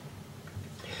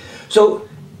 So,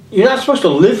 you're not supposed to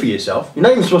live for yourself. You're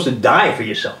not even supposed to die for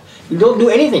yourself. You don't do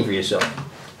anything for yourself.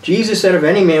 Jesus said, if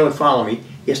any man would follow me,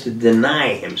 he has to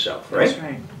deny himself, right? That's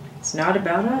right. It's not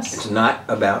about us. It's not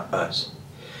about us.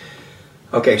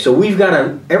 Okay, so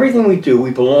everything we do,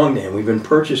 we belong to him. We've been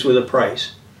purchased with a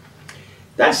price.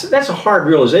 That's a hard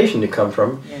realization to come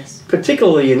from, yes,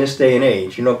 particularly in this day and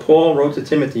age. Paul wrote to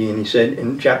Timothy, and he said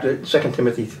in 2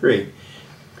 Timothy 3,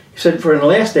 he said, for in the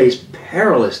last days,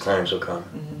 perilous times will come.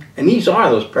 Mm-hmm. And these are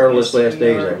those perilous last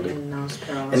days, I believe.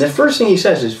 And the first thing he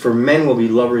says is, for men will be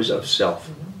lovers of self.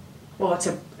 Mm-hmm. Well, it's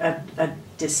an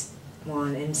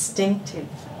instinctive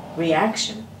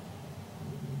reaction,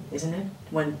 isn't it?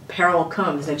 When peril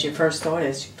comes, that your first thought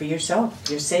is for yourself,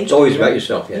 your safety. It's always about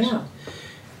yourself, yes. Yeah.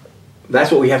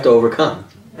 That's what we have to overcome.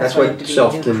 That's what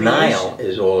self-denial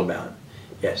is all about.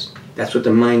 Yes. That's what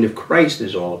the mind of Christ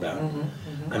is all about.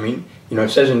 Mm-hmm, mm-hmm. It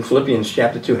says in Philippians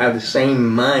chapter 2, have the same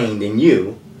mind in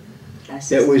you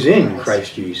that was in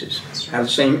Christ Jesus. Right. Have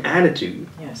the same attitude.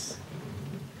 Yes.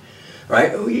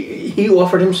 Right? He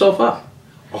offered himself up.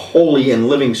 A holy and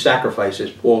living sacrifice, as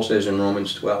Paul says in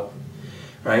Romans 12.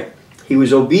 Right? He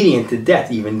was obedient to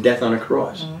death, even death on a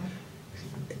cross.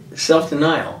 Mm-hmm.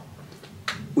 self-denial.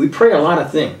 We pray a lot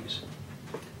of things.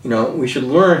 You know, we should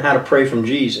learn how to pray from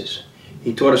Jesus.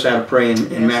 He taught us how to pray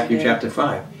in Matthew chapter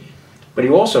 5. But he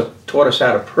also taught us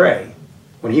how to pray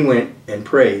when he went and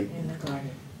prayed, In the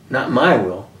garden. not my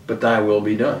will, but thy will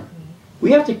be done.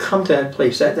 We have to come to that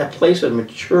place, that place of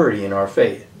maturity in our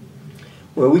faith,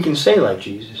 where we can say like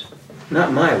Jesus,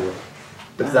 not my will,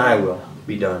 but thy will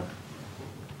be done.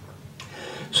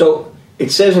 So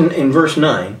it says in verse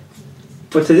 9,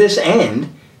 for to this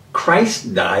end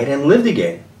Christ died and lived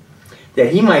again,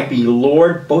 that he might be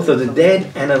Lord both of the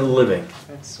dead and of the living.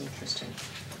 That's interesting.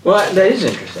 Well, that is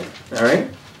interesting, all right?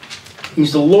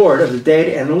 He's the Lord of the dead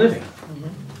and the living.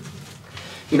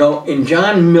 You know, in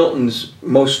John Milton's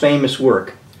most famous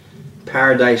work,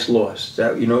 Paradise Lost,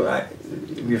 you know,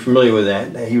 you're familiar with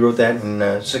that. He wrote that in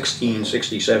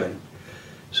 1667.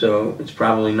 So it's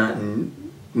probably not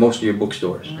in most of your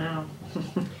bookstores. No.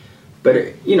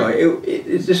 But, you know,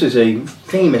 this is a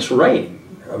famous writing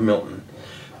of Milton.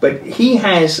 But he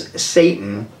has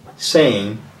Satan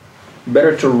saying,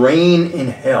 better to reign in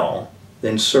hell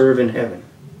than serve in heaven.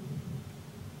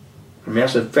 I mean,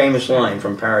 that's a famous line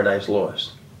from Paradise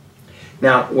Lost.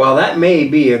 Now, while that may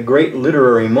be a great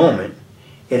literary moment,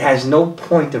 it has no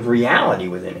point of reality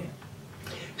within it.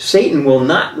 Satan will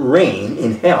not reign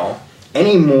in hell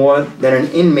any more than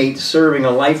an inmate serving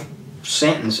a life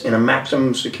sentence in a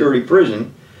maximum security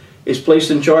prison is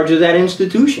placed in charge of that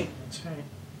institution. That's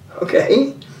right.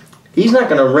 Okay? He's not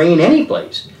going to reign any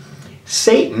place.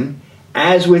 Satan,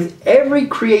 as with every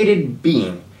created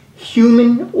being,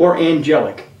 human or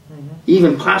angelic,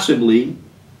 even possibly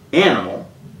animal,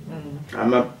 I'm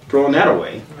not throwing that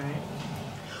away, Right.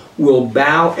 will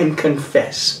bow and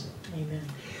confess. Amen.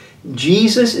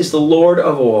 Jesus is the Lord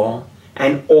of all,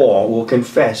 and all will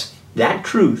confess that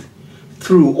truth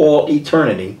through all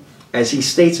eternity, as he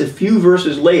states a few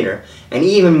verses later, and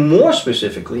even more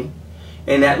specifically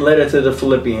in that letter to the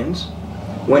Philippians,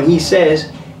 when he says,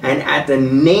 and at the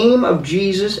name of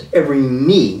Jesus every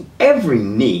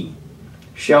knee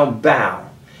shall bow,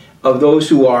 of those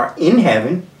who are in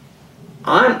heaven,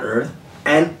 on earth,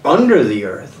 and under the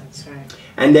earth. That's right.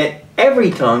 And that every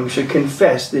tongue should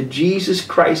confess that Jesus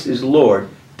Christ is Lord,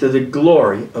 to the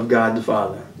glory of God the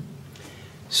Father.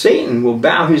 Satan will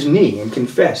bow his knee and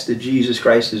confess that Jesus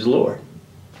Christ is Lord.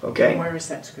 Okay? Where is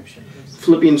that scripture, please?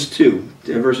 Philippians 2,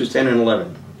 verses 10 and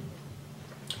 11.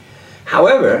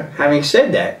 However, having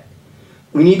said that,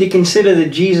 we need to consider that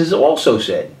Jesus also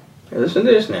said, now listen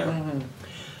to this now,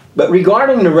 but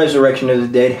regarding the resurrection of the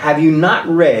dead, have you not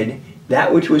read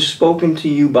that which was spoken to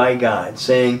you by God,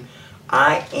 saying,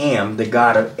 I am the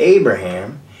God of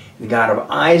Abraham, the God of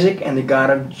Isaac, and the God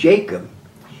of Jacob.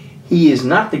 He is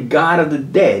not the God of the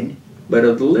dead, but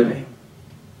of the living.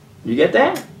 You get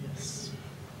that? Yes.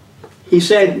 He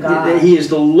said that he is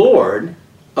the Lord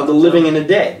of the living and the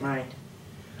dead. Right.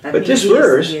 That But means this he is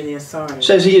verse the authority.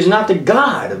 says he is not the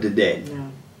God of the dead.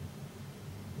 No.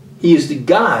 He is the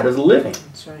God of the living.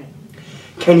 That's right.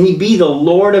 Can he be the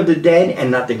Lord of the dead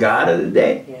and not the God of the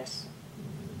dead? Yes.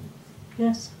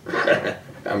 Yes.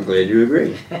 I'm glad you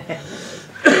agree.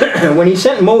 When he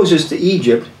sent Moses to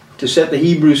Egypt to set the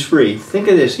Hebrews free, think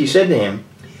of this. He said to him,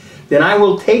 then I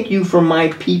will take you for my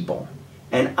people,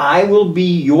 and I will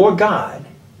be your God.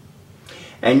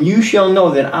 And you shall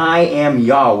know that I am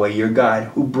Yahweh, your God,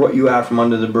 who brought you out from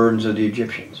under the burdens of the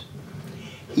Egyptians.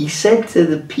 He said to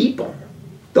the people,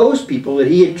 those people that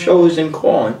he had chosen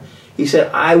calling, he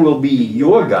said, I will be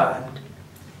your God.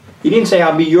 He didn't say,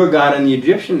 I'll be your God and the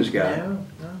Egyptians' God. No,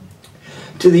 no.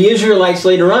 To the Israelites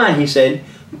later on, he said,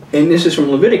 and this is from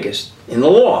Leviticus, in the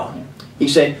law, he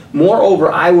said,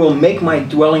 moreover, I will make my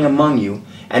dwelling among you,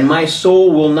 and my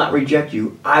soul will not reject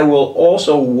you. I will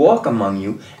also walk among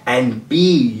you and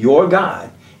be your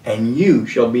God, and you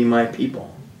shall be my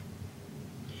people.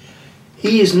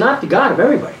 He is not the God of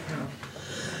everybody.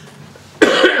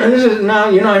 And this is, now,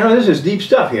 you know, I know this is deep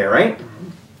stuff here, right?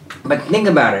 But think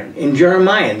about it. In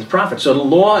Jeremiah, the prophet, so the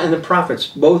law and the prophets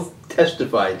both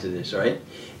testified to this, right?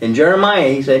 In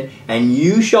Jeremiah, he said, and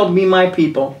you shall be my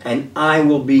people, and I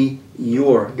will be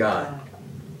your God.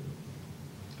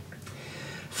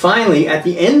 Finally, at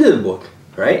the end of the book,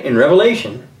 right, in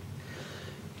Revelation,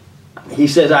 he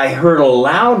says, I heard a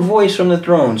loud voice from the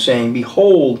throne saying,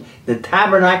 behold, the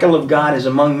tabernacle of God is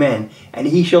among men, and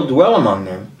he shall dwell among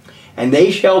them. And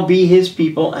they shall be his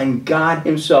people, and God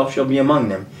himself shall be among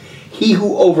them. He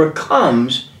who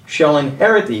overcomes shall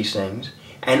inherit these things,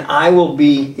 and I will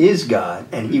be his God,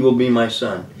 and he will be my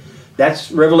son.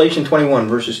 That's Revelation 21,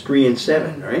 verses 3 and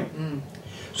 7, right?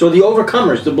 So the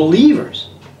overcomers, the believers,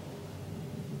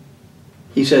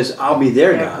 he says, I'll be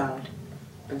their God.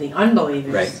 But the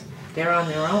unbelievers, Right. They're on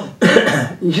their own.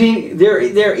 You see, there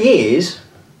is,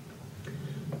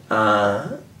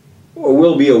 or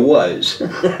will be, or was.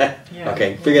 Yeah.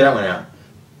 Okay, figure that one out.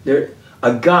 There,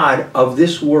 a god of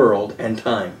this world and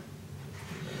time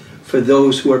for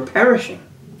those who are perishing.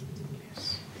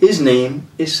 His name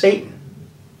is Satan.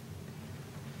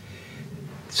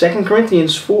 2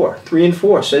 Corinthians 3 and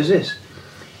 4 says this,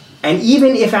 and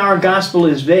even if our gospel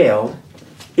is veiled,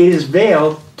 it is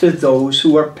veiled to those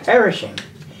who are perishing,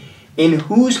 in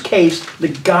whose case the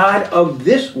God of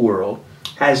this world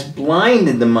has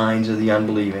blinded the minds of the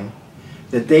unbelieving,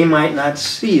 that they might not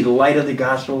see the light of the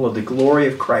gospel of the glory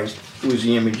of Christ, who is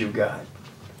the image of God.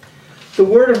 The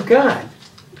Word of God,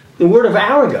 the Word of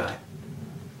our God,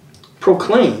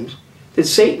 proclaims that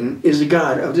Satan is the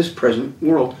God of this present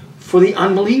world for the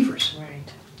unbelievers.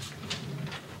 Right.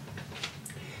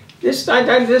 This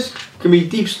can be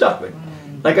deep stuff, but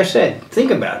like I said, think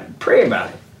about it, pray about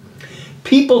it.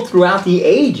 People throughout the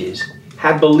ages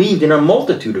have believed in a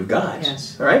multitude of gods,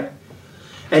 Yes. right?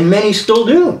 And many still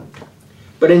do.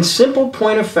 But in simple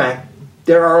point of fact,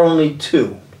 there are only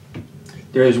two.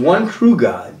 There is one true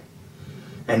God,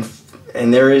 and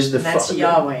there is the That's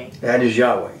Yahweh. That is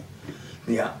Yahweh.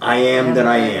 The I am that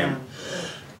I am.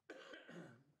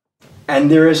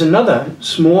 And there is another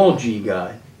small g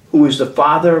God, who is the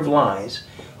father of lies,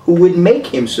 who would make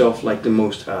himself like the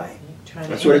Most High.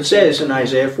 That's what it says in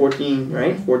Isaiah 14,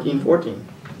 right? 14:14.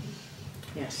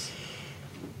 Yes.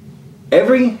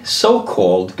 Every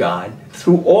so-called God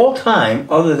through all time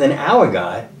other than our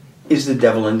God is the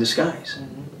devil in disguise.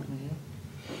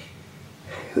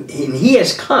 And he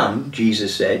has come,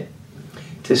 Jesus said,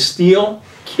 to steal,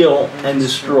 kill, and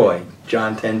destroy.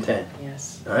 John 10:10.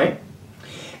 Yes. All right?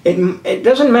 It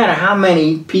doesn't matter how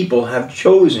many people have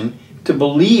chosen to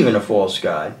believe in a false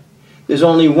God. There's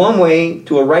only one way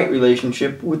to a right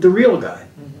relationship with the real God.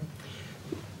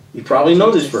 You probably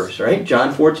know this verse, right?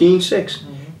 John 14:6.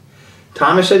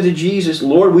 Thomas said to Jesus,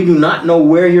 Lord, we do not know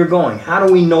where you're going. How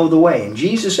do we know the way? And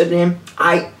Jesus said to him,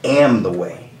 I am the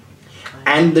way,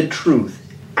 and the truth,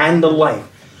 and the life.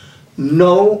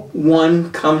 No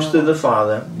one comes to the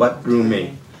Father but through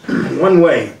me. One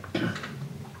way.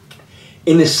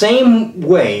 In the same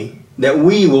way that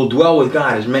we will dwell with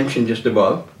God, as mentioned just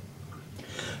above,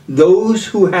 those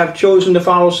who have chosen to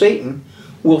follow Satan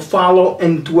will follow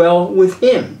and dwell with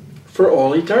him for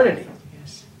all eternity.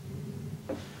 Yes.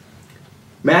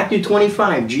 Matthew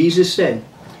 25, Jesus said,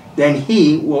 then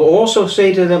he will also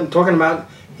say to them, talking about,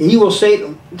 he will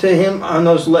say to him on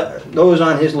those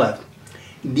on his left,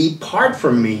 depart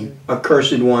from me,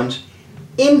 accursed ones,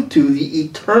 into the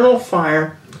eternal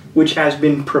fire which has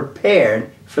been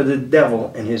prepared for the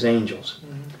devil and his angels.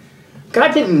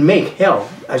 God didn't make hell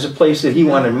as a place that he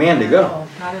wanted man to go.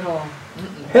 Not at all.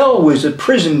 Hell was a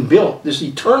prison built, this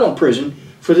eternal prison,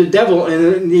 for the devil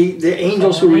and the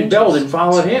angels who rebelled and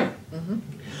followed him.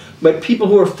 But people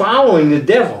who are following the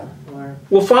devil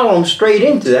will follow him straight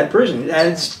into that prison,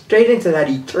 and straight into that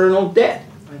eternal death.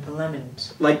 Like the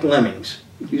lemons. Like lemmings.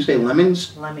 Did you say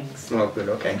lemons? Lemmings. Oh, good,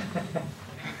 okay.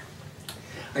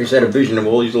 I just had a vision of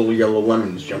all these little yellow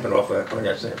lemons jumping off. Oh,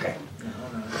 that's okay.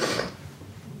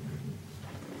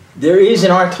 There is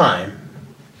in our time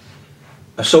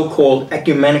a so-called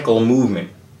ecumenical movement.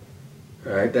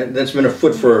 All right, that's been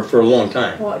afoot for a long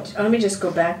time. Well, let me just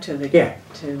go back to the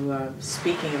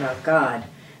speaking about God.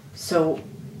 So,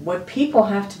 what people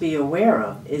have to be aware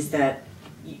of is that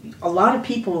a lot of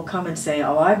people will come and say,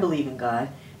 "Oh, I believe in God,"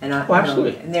 and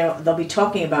absolutely, and they'll be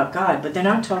talking about God, but they're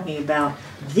not talking about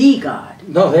the God.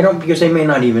 No, they don't, because they may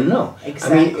not even know.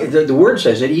 Exactly. I mean, the word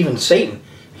says that even Satan,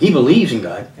 he believes in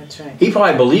God. That's right. He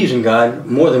probably believes in God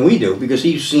more than we do because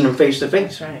he's seen him face to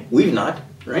face. That's right. We've not,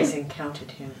 right? He's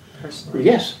encountered him personally.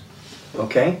 Yes.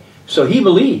 Okay. So he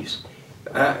believes.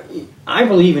 I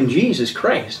believe in Jesus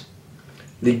Christ,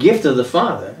 the gift of the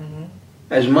Father,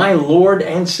 as my Lord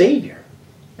and Savior.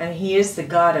 And he is the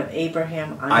God of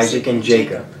Abraham, Isaac and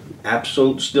Jacob.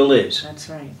 Absolute, still is. That's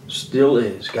right. Still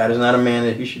is. God is not a man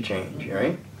that he should change,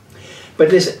 right? But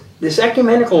this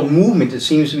ecumenical movement that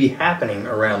seems to be happening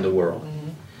around the world,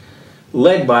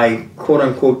 led by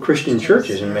quote-unquote Christian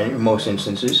churches in most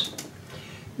instances,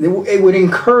 it would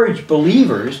encourage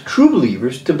believers, true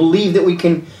believers, to believe that we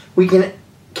can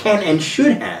and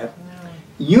should have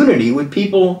unity with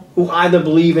people who either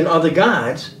believe in other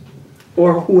gods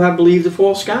or who have believed the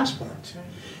false gospel.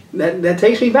 That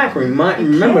takes me back.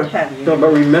 Remember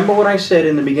what I said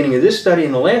in the beginning of this study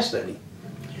and the last study.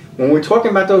 When we're talking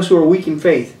about those who are weak in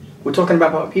faith, we're talking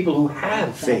about people who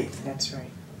have faith. That's right.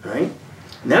 Right?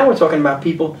 Now we're talking about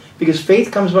people, because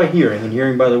faith comes by hearing, and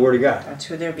hearing by the Word of God. That's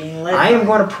who they're being led I am by.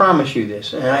 going to promise you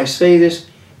this, and I say this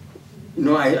You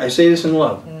know, I say this in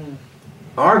love.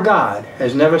 Our God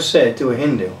has never said to a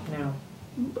Hindu, No.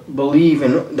 believe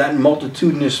in that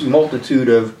multitudinous multitude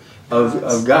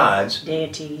of gods,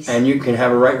 Deities. and you can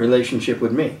have a right relationship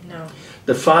with me. No.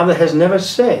 The Father has never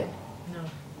said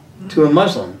No. to a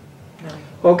Muslim,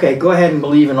 No. okay, go ahead and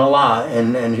believe in Allah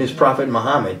and His Prophet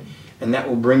Muhammad, and that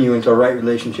will bring you into a right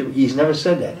relationship. He's never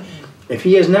said that. If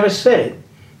He has never said it,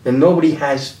 then nobody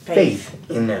has faith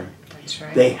in them. That's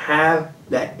right. They have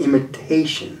that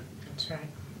imitation. That's right.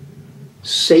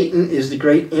 Satan is the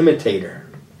great imitator.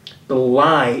 The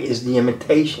lie is the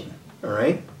imitation. All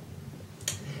right?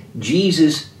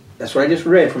 Jesus, that's what I just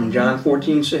read from John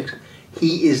 14:6.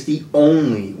 He is the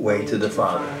only way to the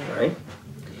Father. Right?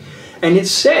 And it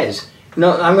says,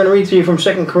 now I'm going to read to you from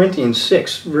 2 Corinthians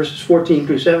 6, verses 14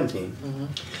 through 17.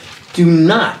 Do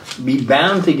not be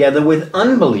bound together with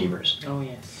unbelievers. Oh,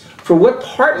 yes. For what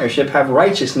partnership have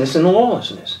righteousness and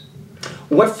lawlessness?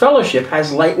 What fellowship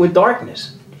has light with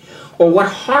darkness? Or what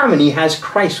harmony has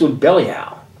Christ with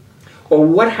Belial? Or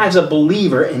what has a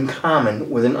believer in common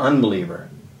with an unbeliever?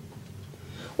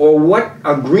 Or what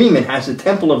agreement has the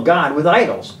temple of God with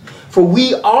idols? For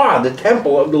we are the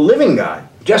temple of the living God.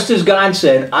 Just as God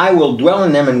said, I will dwell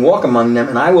in them and walk among them,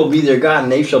 and I will be their God,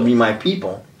 and they shall be my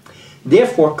people.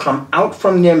 Therefore come out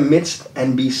from their midst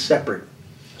and be separate,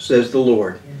 says the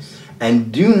Lord. Yes.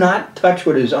 And do not touch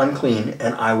what is unclean,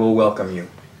 and I will welcome you.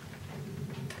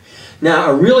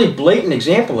 Now, a really blatant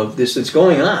example of this that's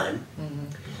going on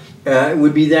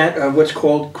would be that of what's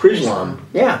called Chrislam.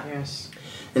 Yeah. Yes.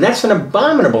 And that's an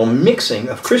abominable mixing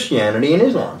of Christianity and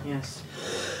Islam. Yes.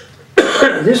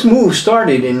 This move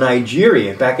started in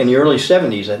Nigeria back in the early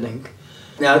 70s, I think.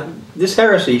 Now, this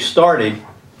heresy started,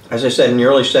 as I said, in the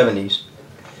early 70s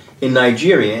in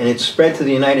Nigeria, and it spread to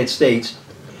the United States.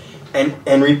 And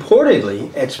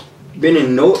reportedly, it's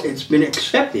been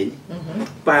accepted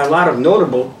by a lot of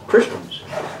notable Christians.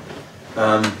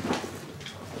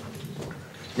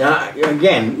 Now,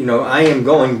 again, you know, I am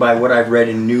going by what I've read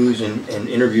in news and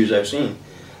interviews I've seen.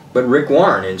 But Rick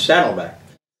Warren in Saddleback,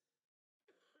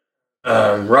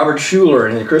 Robert Schuller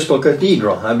in the Crystal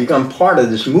Cathedral have become part of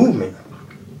this movement.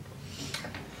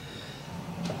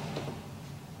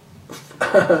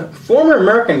 Former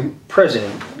American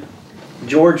President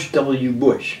George W.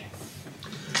 Bush,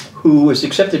 who was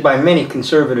accepted by many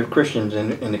conservative Christians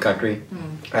in the country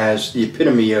as the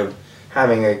epitome of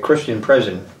having a Christian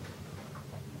president,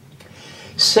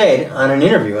 said on an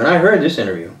interview, and I heard this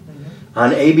interview,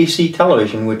 on ABC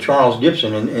television with Charles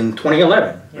Gibson in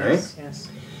 2011, Yes. right? Yes.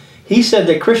 He said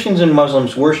that Christians and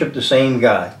Muslims worship the same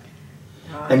God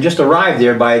and just arrived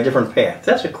there by a different path.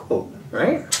 That's a quote,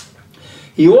 right?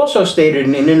 He also stated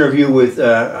in an interview with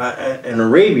an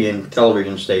Arabian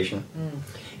television station,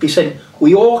 he said,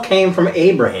 we all came from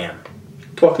Abraham,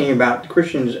 talking about the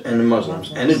Christians and the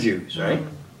Muslims and the Jews, right?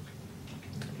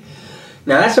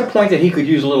 Now that's a point that he could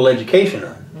use a little education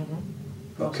on.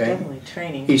 Okay? Definitely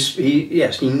training.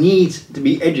 Yes, he needs to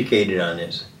be educated on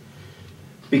this.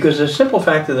 Because the simple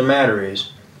fact of the matter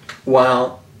is,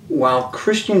 while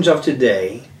Christians of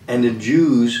today and the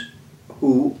Jews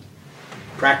who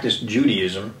practice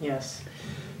Judaism Yes.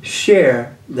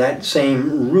 share that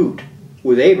same root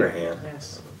with Abraham,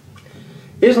 Yes.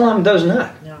 Islam does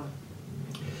not. No.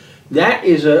 That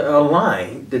is a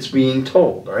lie that's being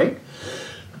told, right?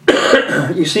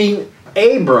 You see,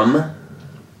 Abram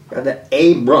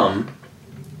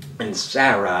and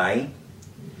Sarai,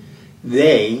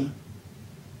 they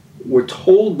were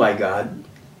told by God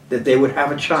that they would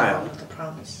have a child. The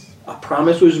promise. A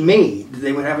promise was made that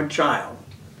they would have a child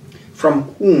from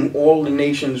whom all the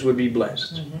nations would be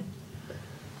blessed.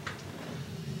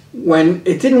 When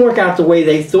it didn't work out the way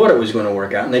they thought it was going to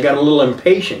work out, and they got a little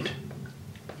impatient,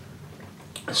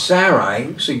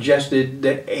 Sarai suggested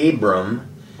that Abram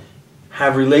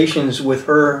have relations with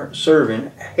her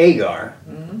servant Hagar,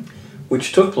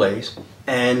 which took place,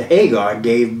 and Hagar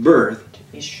gave birth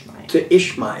Ishmael. to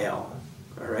Ishmael.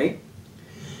 All right?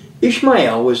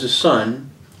 Ishmael was the son,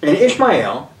 and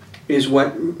Ishmael is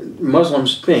what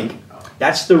Muslims think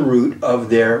that's the root of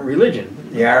their religion,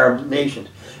 the Arab nations.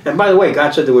 And by the way,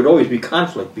 God said there would always be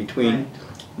conflict between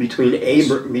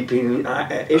Ishmael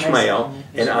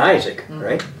and Isaac,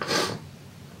 right?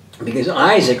 Because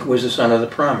Isaac was the son of the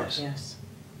promise. Yes.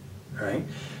 Right?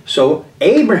 So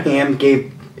Abraham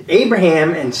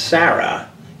and Sarah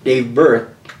gave birth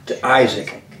to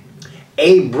Isaac.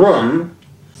 Abram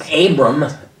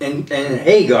and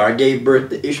Hagar gave birth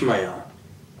to Ishmael.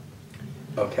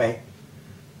 Okay?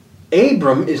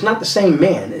 Abram is not the same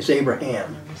man as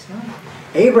Abraham. No, it's not.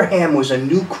 Abraham was a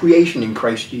new creation in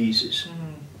Christ Jesus.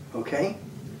 Okay?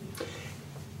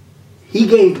 He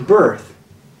gave birth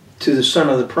to the son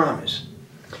of the promise.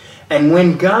 And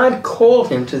when God called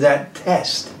him to that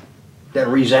test that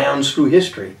resounds through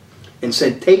history and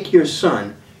said, take your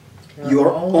son,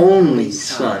 your only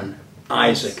son,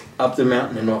 Isaac, up the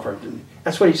mountain and offer him.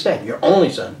 That's what he said, your only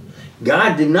son.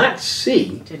 God did not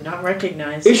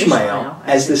recognize Ishmael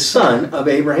as the son of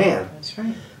Abraham. That's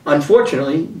right.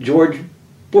 Unfortunately, George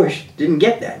Bush didn't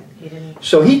get that. He didn't.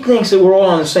 So he thinks that we're all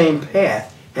on the same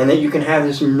path and that you can have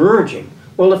this merging.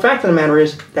 Well, the fact of the matter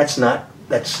is that's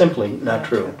simply not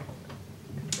true.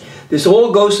 This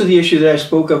all goes to the issue that I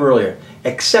spoke of earlier,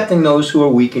 accepting those who are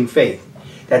weak in faith.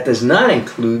 That does not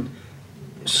include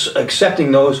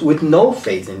accepting those with no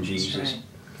faith in Jesus. Right.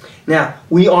 Now,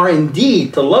 we are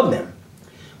indeed to love them.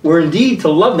 We're indeed to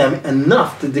love them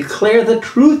enough to declare the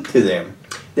truth to them,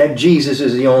 that Jesus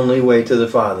is the only way to the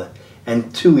Father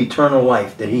and to eternal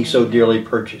life that he so dearly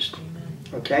purchased.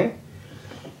 Okay?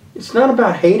 It's not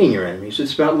about hating your enemies,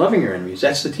 it's about loving your enemies.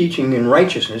 That's the teaching in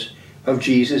righteousness of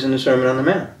Jesus in the Sermon on the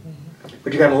Mount.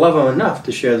 But you got to love them enough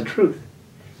to share the truth.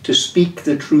 To speak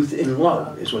the truth in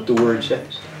love is what the Word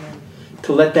says.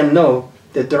 To let them know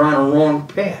that they're on a wrong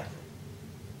path.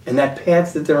 And that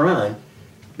path that they're on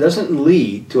doesn't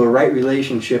lead to a right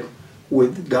relationship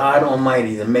with God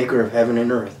Almighty, the maker of heaven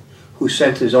and earth, who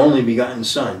sent his only begotten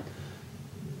Son,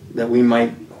 that we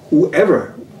might,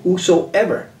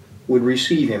 whosoever would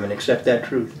receive him and accept that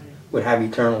truth, would have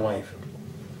eternal life.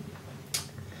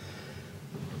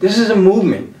 This is a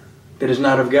movement that is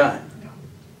not of God.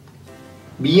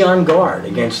 Be on guard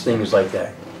against things like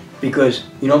that. Because,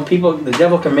 you know, the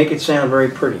devil can make it sound very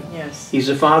pretty. Yes. He's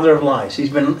the father of lies. He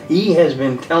has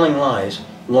been telling lies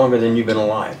longer than you've been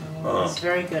alive. He's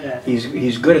very good at it.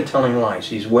 He's good at telling lies.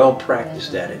 He's well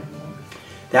practiced at it.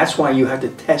 That's why you have to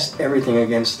test everything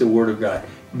against the Word of God.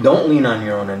 Don't lean on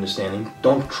your own understanding.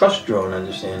 Don't trust your own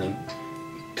understanding.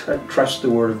 Trust the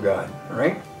Word of God. All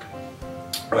right?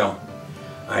 Well,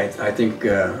 I think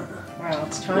well,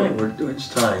 it's time. It's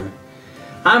time.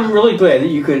 I'm really glad that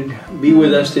you could be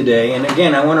with us today. And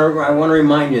again, I want to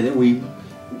remind you that we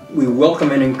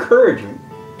welcome and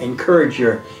encourage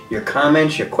your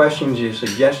comments, your questions, your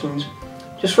suggestions.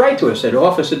 Just write to us at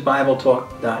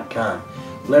office@bibletalk.com.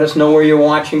 Let us know where you're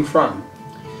watching from.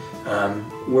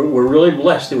 We're really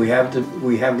blessed that we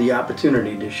have the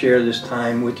opportunity to share this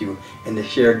time with you and to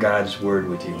share God's Word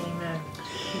with you. Amen.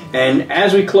 And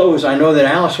as we close, I know that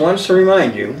Alice wants to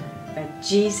remind you that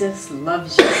Jesus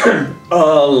loves you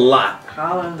a lot.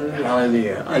 Hallelujah.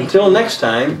 Hallelujah. Until next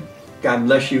time, God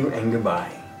bless you and goodbye.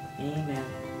 Amen.